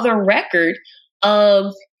some other record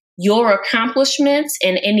of your accomplishments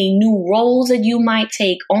and any new roles that you might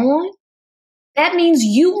take on, that means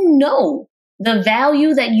you know the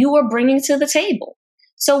value that you are bringing to the table.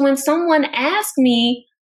 So when someone asks me,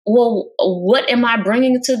 well, what am I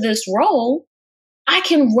bringing to this role? I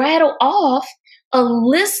can rattle off a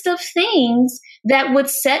list of things that would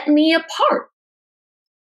set me apart.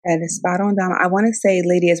 That is spot on, Donna. I want to say,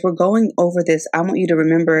 lady, as we're going over this, I want you to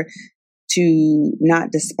remember to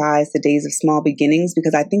not despise the days of small beginnings,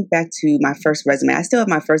 because I think back to my first resume. I still have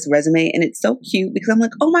my first resume, and it's so cute because I'm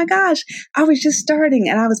like, oh my gosh, I was just starting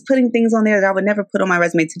and I was putting things on there that I would never put on my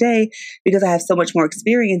resume today because I have so much more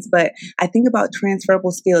experience. But I think about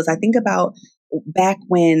transferable skills. I think about back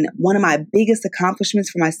when one of my biggest accomplishments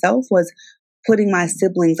for myself was putting my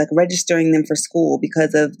siblings, like registering them for school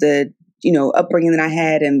because of the, upbringing that I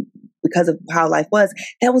had and because of how life was.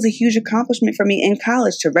 That was a huge accomplishment for me in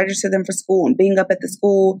college, to register them for school and being up at the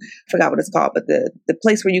school, forgot what it's called, but the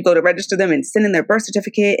place where you go to register them and send in their birth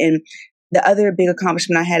certificate. And the other big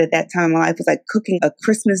accomplishment I had at that time in my life was like cooking a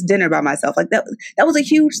Christmas dinner by myself. Like that was a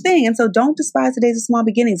huge thing. And so don't despise the days of small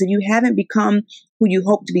beginnings. If you haven't become who you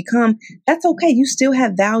hope to become, that's okay. You still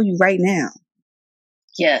have value right now.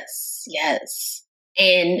 Yes.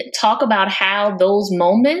 And talk about how those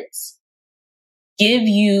moments give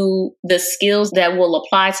you the skills that will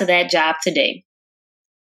apply to that job today.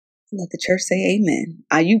 Let the church say amen.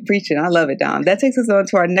 You preaching. I love it, Dom. That takes us on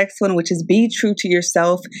to our next one, which is be true to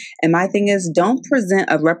yourself. And my thing is, don't present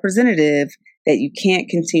a representative that you can't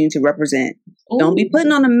continue to represent. Ooh. Don't be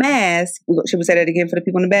putting on a mask. Should we say that again for the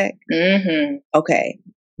people in the back? Mm-hmm. Okay.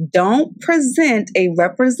 Don't present a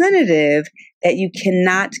representative that you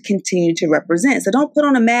cannot continue to represent. So don't put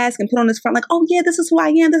on a mask and put on this front like, oh yeah, this is who I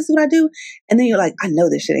am. This is what I do. And then you're like, I know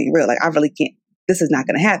this shit ain't real. Like I really can't. This is not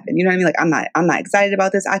going to happen. You know what I mean? Like I'm not excited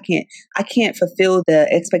about this. I can't fulfill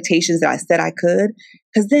the expectations that I said I could,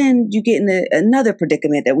 because then you get in another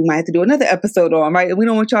predicament that we might have to do another episode on, right? And we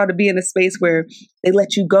don't want y'all to be in a space where they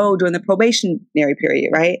let you go during the probationary period,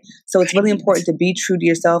 right? So it's really important to be true to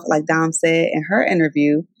yourself. Like Dom said in her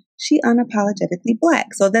interview, she unapologetically Black.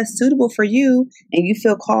 So that's suitable for you and you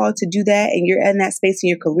feel called to do that and you're in that space in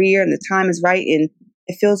your career and the time is right and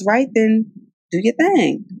it feels right, then do your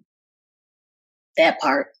thing. That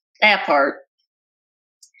part.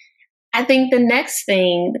 I think the next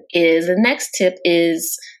tip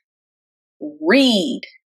is read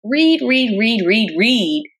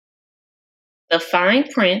the fine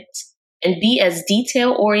print and be as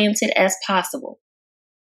detail oriented as possible.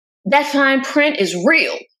 That fine print is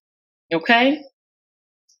real. Okay.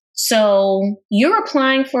 So you're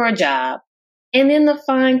applying for a job and in the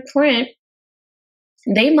fine print,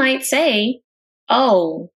 they might say,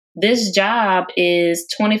 oh, this job is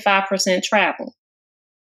 25% travel.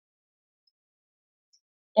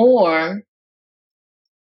 Or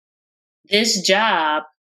this job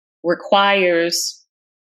requires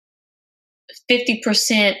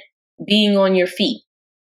 50% being on your feet.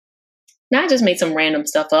 Now I just made some random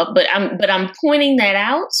stuff up, but I'm pointing that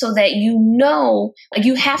out so that like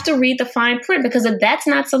you have to read the fine print, because if that's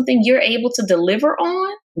not something you're able to deliver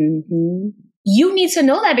on, mm-hmm. you need to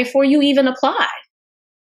know that before you even apply.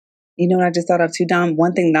 You know what I just thought of too, Dom?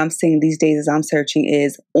 One thing that I'm seeing these days as I'm searching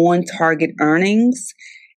is on-target earnings.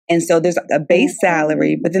 And so there's a base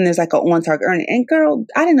salary, but then there's like an on-target earning. And girl,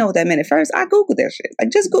 I didn't know what that meant at first. I Googled that shit.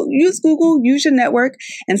 Like just use Google, use your network.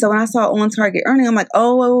 And so when I saw on-target earning, I'm like,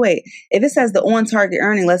 oh, wait. If it says the on-target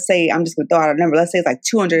earning, let's say, I'm just going to throw out a number. Let's say it's like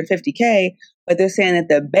 $250K, but they're saying that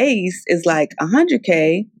the base is like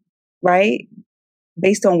 $100K, right?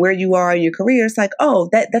 Based on where you are in your career, it's like, oh,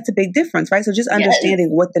 that's a big difference, right? So just understanding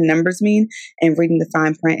what the numbers mean and reading the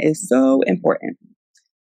fine print is so important.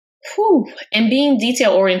 Whew. And being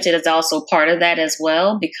detail oriented is also part of that as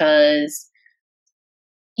well, because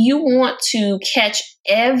you want to catch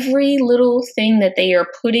every little thing that they are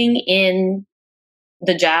putting in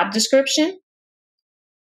the job description.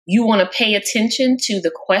 You want to pay attention to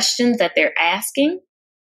the questions that they're asking,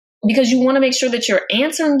 because you want to make sure that you're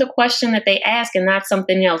answering the question that they ask and not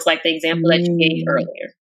something else, like the example that you gave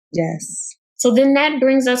earlier. Yes. So then that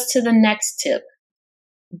brings us to the next tip.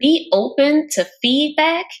 Be open to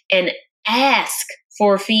feedback and ask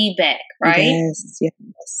for feedback, right?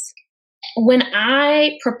 Yes. When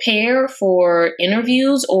I prepare for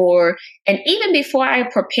interviews and even before I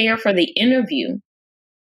prepare for the interview,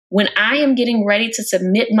 when I am getting ready to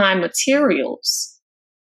submit my materials,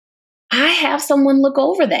 I have someone look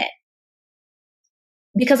over that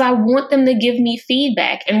because I want them to give me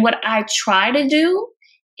feedback. And what I try to do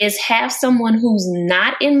is have someone who's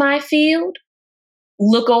not in my field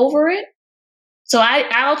look over it. So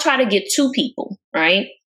I'll try to get two people, right?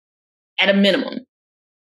 At a minimum.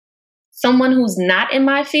 Someone who's not in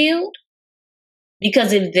my field,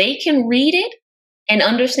 because if they can read it and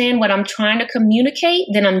understand what I'm trying to communicate,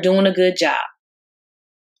 then I'm doing a good job.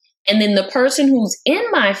 And then the person who's in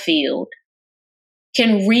my field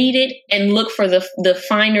can read it and look for the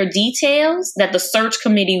finer details that the search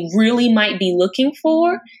committee really might be looking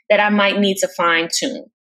for that I might need to fine tune.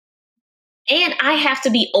 And I have to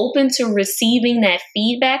be open to receiving that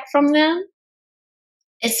feedback from them,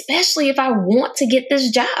 especially if I want to get this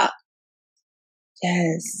job.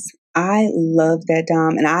 Yes, I love that,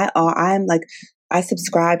 Dom. And I'm like, I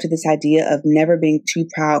subscribe to this idea of never being too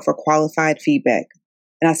proud for qualified feedback.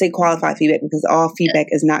 And I say qualified feedback because all feedback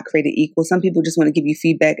is not created equal. Some people just want to give you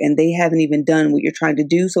feedback and they haven't even done what you're trying to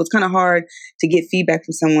do. So it's kind of hard to get feedback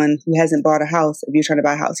from someone who hasn't bought a house if you're trying to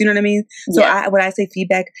buy a house. You know what I mean? So when I say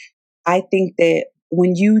feedback, I think that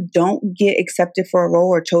when you don't get accepted for a role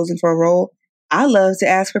or chosen for a role, I love to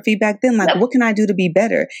ask for feedback then. Like, what can I do to be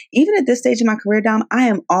better? Even at this stage in my career, Dom, I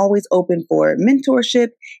am always open for mentorship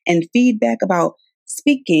and feedback about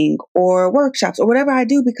speaking or workshops or whatever I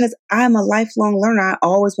do, because I'm a lifelong learner. I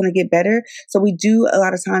always want to get better. So we do a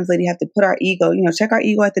lot of times, lady, have to put our ego, check our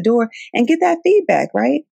ego at the door and get that feedback,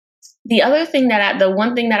 right? The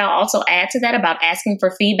one thing that I'll also add to that about asking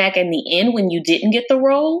for feedback in the end when you didn't get the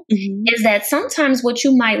role is that sometimes what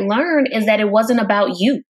you might learn is that it wasn't about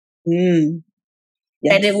you.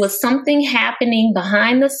 Yes. That it was something happening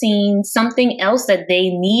behind the scenes, something else that they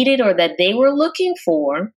needed or that they were looking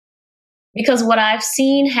for. Because what I've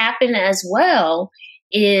seen happen as well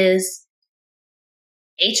is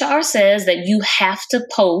HR says that you have to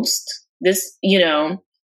post this, you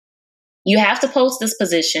have to post this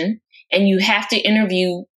position and you have to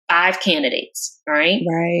interview 5 candidates, right?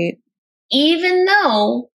 Right. Even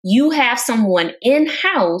though you have someone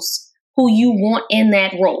in-house who you want in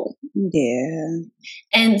that role. Yeah.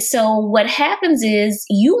 And so what happens is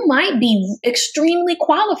you might be extremely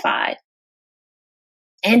qualified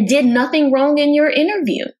and did nothing wrong in your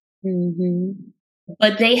interview.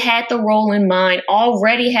 But they had the role in mind,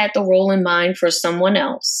 already had the role in mind for someone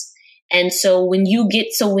else. And so when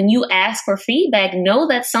you ask for feedback, know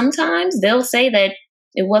that sometimes they'll say that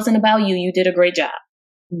it wasn't about you. You did a great job.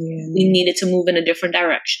 Yeah. We needed to move in a different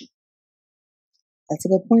direction. That's a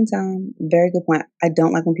good point, Tom. Very good point. I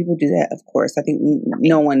don't like when people do that, of course. I think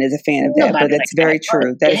no one is a fan of that, but it's very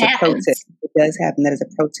true. That is a pro tip. It does happen. That is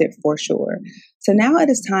a pro tip for sure. So now it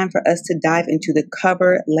is time for us to dive into the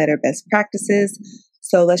cover letter best practices.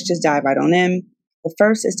 So let's just dive right on in. The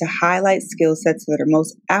first is to highlight skill sets that are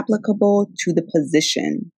most applicable to the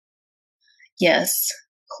position. Yes,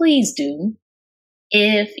 please do.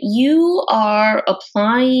 If you are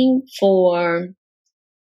applying for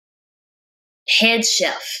head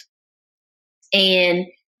chef and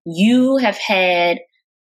you have had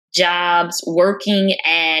jobs working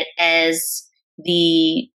as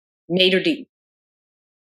the maitre d'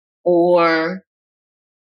 or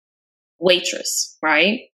waitress,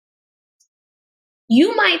 right?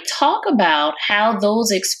 You might talk about how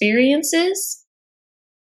those experiences,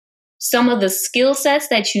 some of the skill sets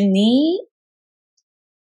that you need,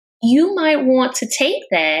 you might want to take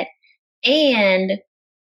that and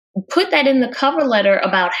put that in the cover letter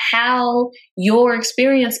about how your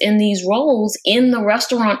experience in these roles in the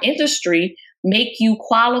restaurant industry make you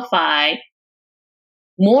qualified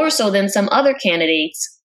more so than some other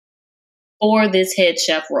candidates for this head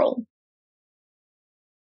chef role.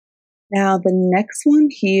 Now, the next one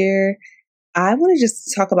here, I want to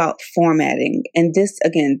just talk about formatting. And this,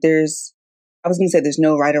 again, I was going to say there's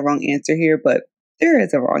no right or wrong answer here, but there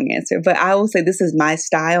is a wrong answer. But I will say this is my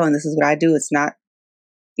style and this is what I do. It's not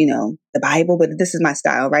the Bible, but this is my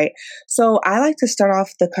style, right? So I like to start off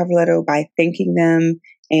the cover letter by thanking them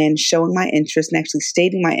and showing my interest and actually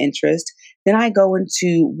stating my interest. Then I go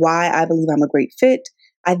into why I believe I'm a great fit.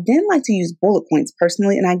 I then like to use bullet points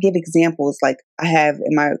personally, and I give examples like I have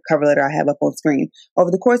in my cover letter I have up on screen.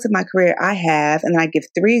 Over the course of my career, and then I give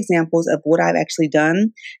 3 examples of what I've actually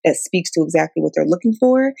done that speaks to exactly what they're looking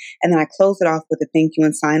for. And then I close it off with a thank you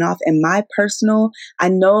and sign off. And I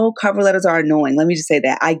know cover letters are annoying. Let me just say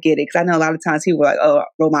that. I get it. Because I know a lot of times people are like, oh,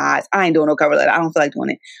 roll my eyes. I ain't doing no cover letter. I don't feel like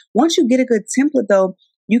doing it. Once you get a good template though,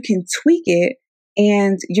 you can tweak it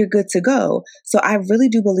and you're good to go. So I really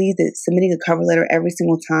do believe that submitting a cover letter every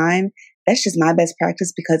single time, that's just my best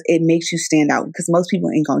practice because it makes you stand out, because most people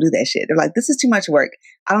ain't going to do that shit. They're like, this is too much work.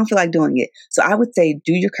 I don't feel like doing it. So I would say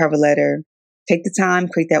do your cover letter, take the time,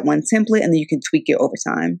 create that one template, and then you can tweak it over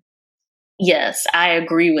time. Yes, I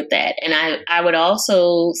agree with that. And I would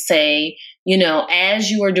also say, as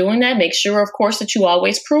you are doing that, make sure, of course, that you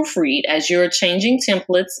always proofread. As you're changing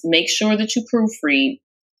templates, make sure that you proofread.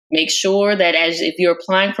 Make sure that if you're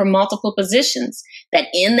applying for multiple positions, that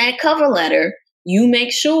in that cover letter, you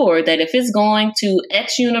make sure that if it's going to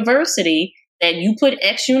X university, that you put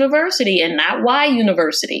X university and not Y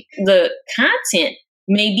university. The content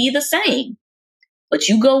may be the same, but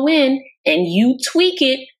you go in and you tweak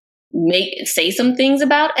it, say some things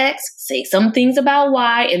about X, say some things about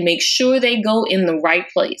Y, and make sure they go in the right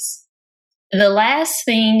place. The last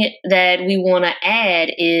thing that we want to add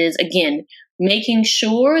is, again, making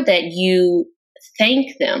sure that you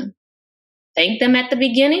thank them. Thank them at the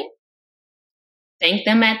beginning. Thank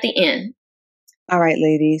them at the end. All right,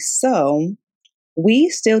 ladies. So we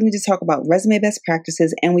still need to talk about resume best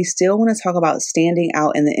practices, and we still want to talk about standing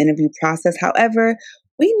out in the interview process. However,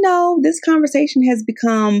 we know this conversation has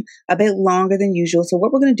become a bit longer than usual. So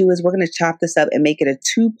what we're going to do is we're going to chop this up and make it a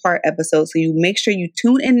 2-part episode. So you make sure you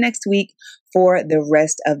tune in next week for the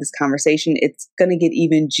rest of this conversation. It's going to get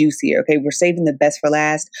even juicier. Okay. We're saving the best for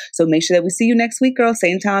last. So make sure that we see you next week, girl.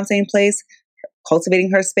 Same time, same place.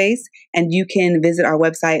 Cultivating Her Space. And you can visit our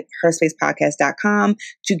website, herspacepodcast.com,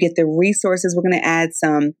 to get the resources. We're going to add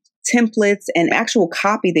some templates and actual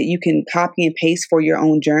copy that you can copy and paste for your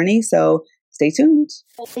own journey. So stay tuned.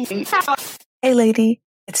 Hey, lady.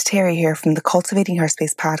 It's Terry here from the Cultivating Her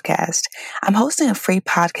Space podcast. I'm hosting a free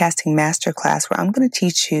podcasting masterclass where I'm going to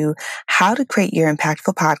teach you how to create your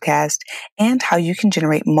impactful podcast and how you can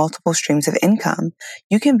generate multiple streams of income.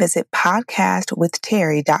 You can visit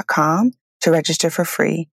podcastwithterry.com to register for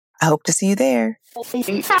free. I hope to see you there.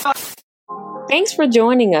 Thanks for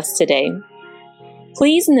joining us today.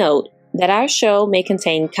 Please note that our show may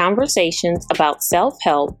contain conversations about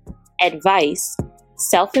self-help, advice,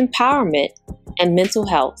 self-empowerment, and mental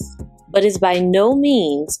health, but is by no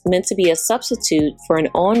means meant to be a substitute for an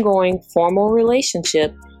ongoing formal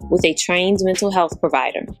relationship with a trained mental health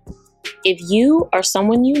provider. If you or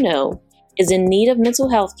someone you know is in need of mental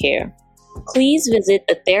health care, please visit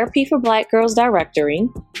the Therapy for Black Girls directory,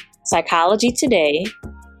 Psychology Today,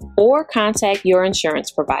 or contact your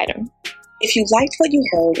insurance provider. If you liked what you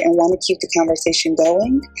heard and want to keep the conversation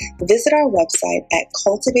going, visit our website at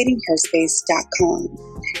cultivatingherspace.com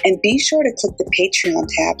and be sure to click the Patreon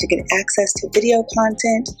tab to get access to video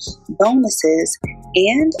content, bonuses,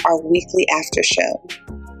 and our weekly after show.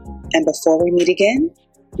 And before we meet again,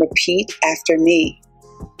 repeat after me.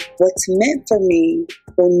 What's meant for me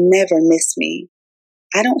will never miss me.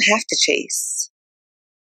 I don't have to chase.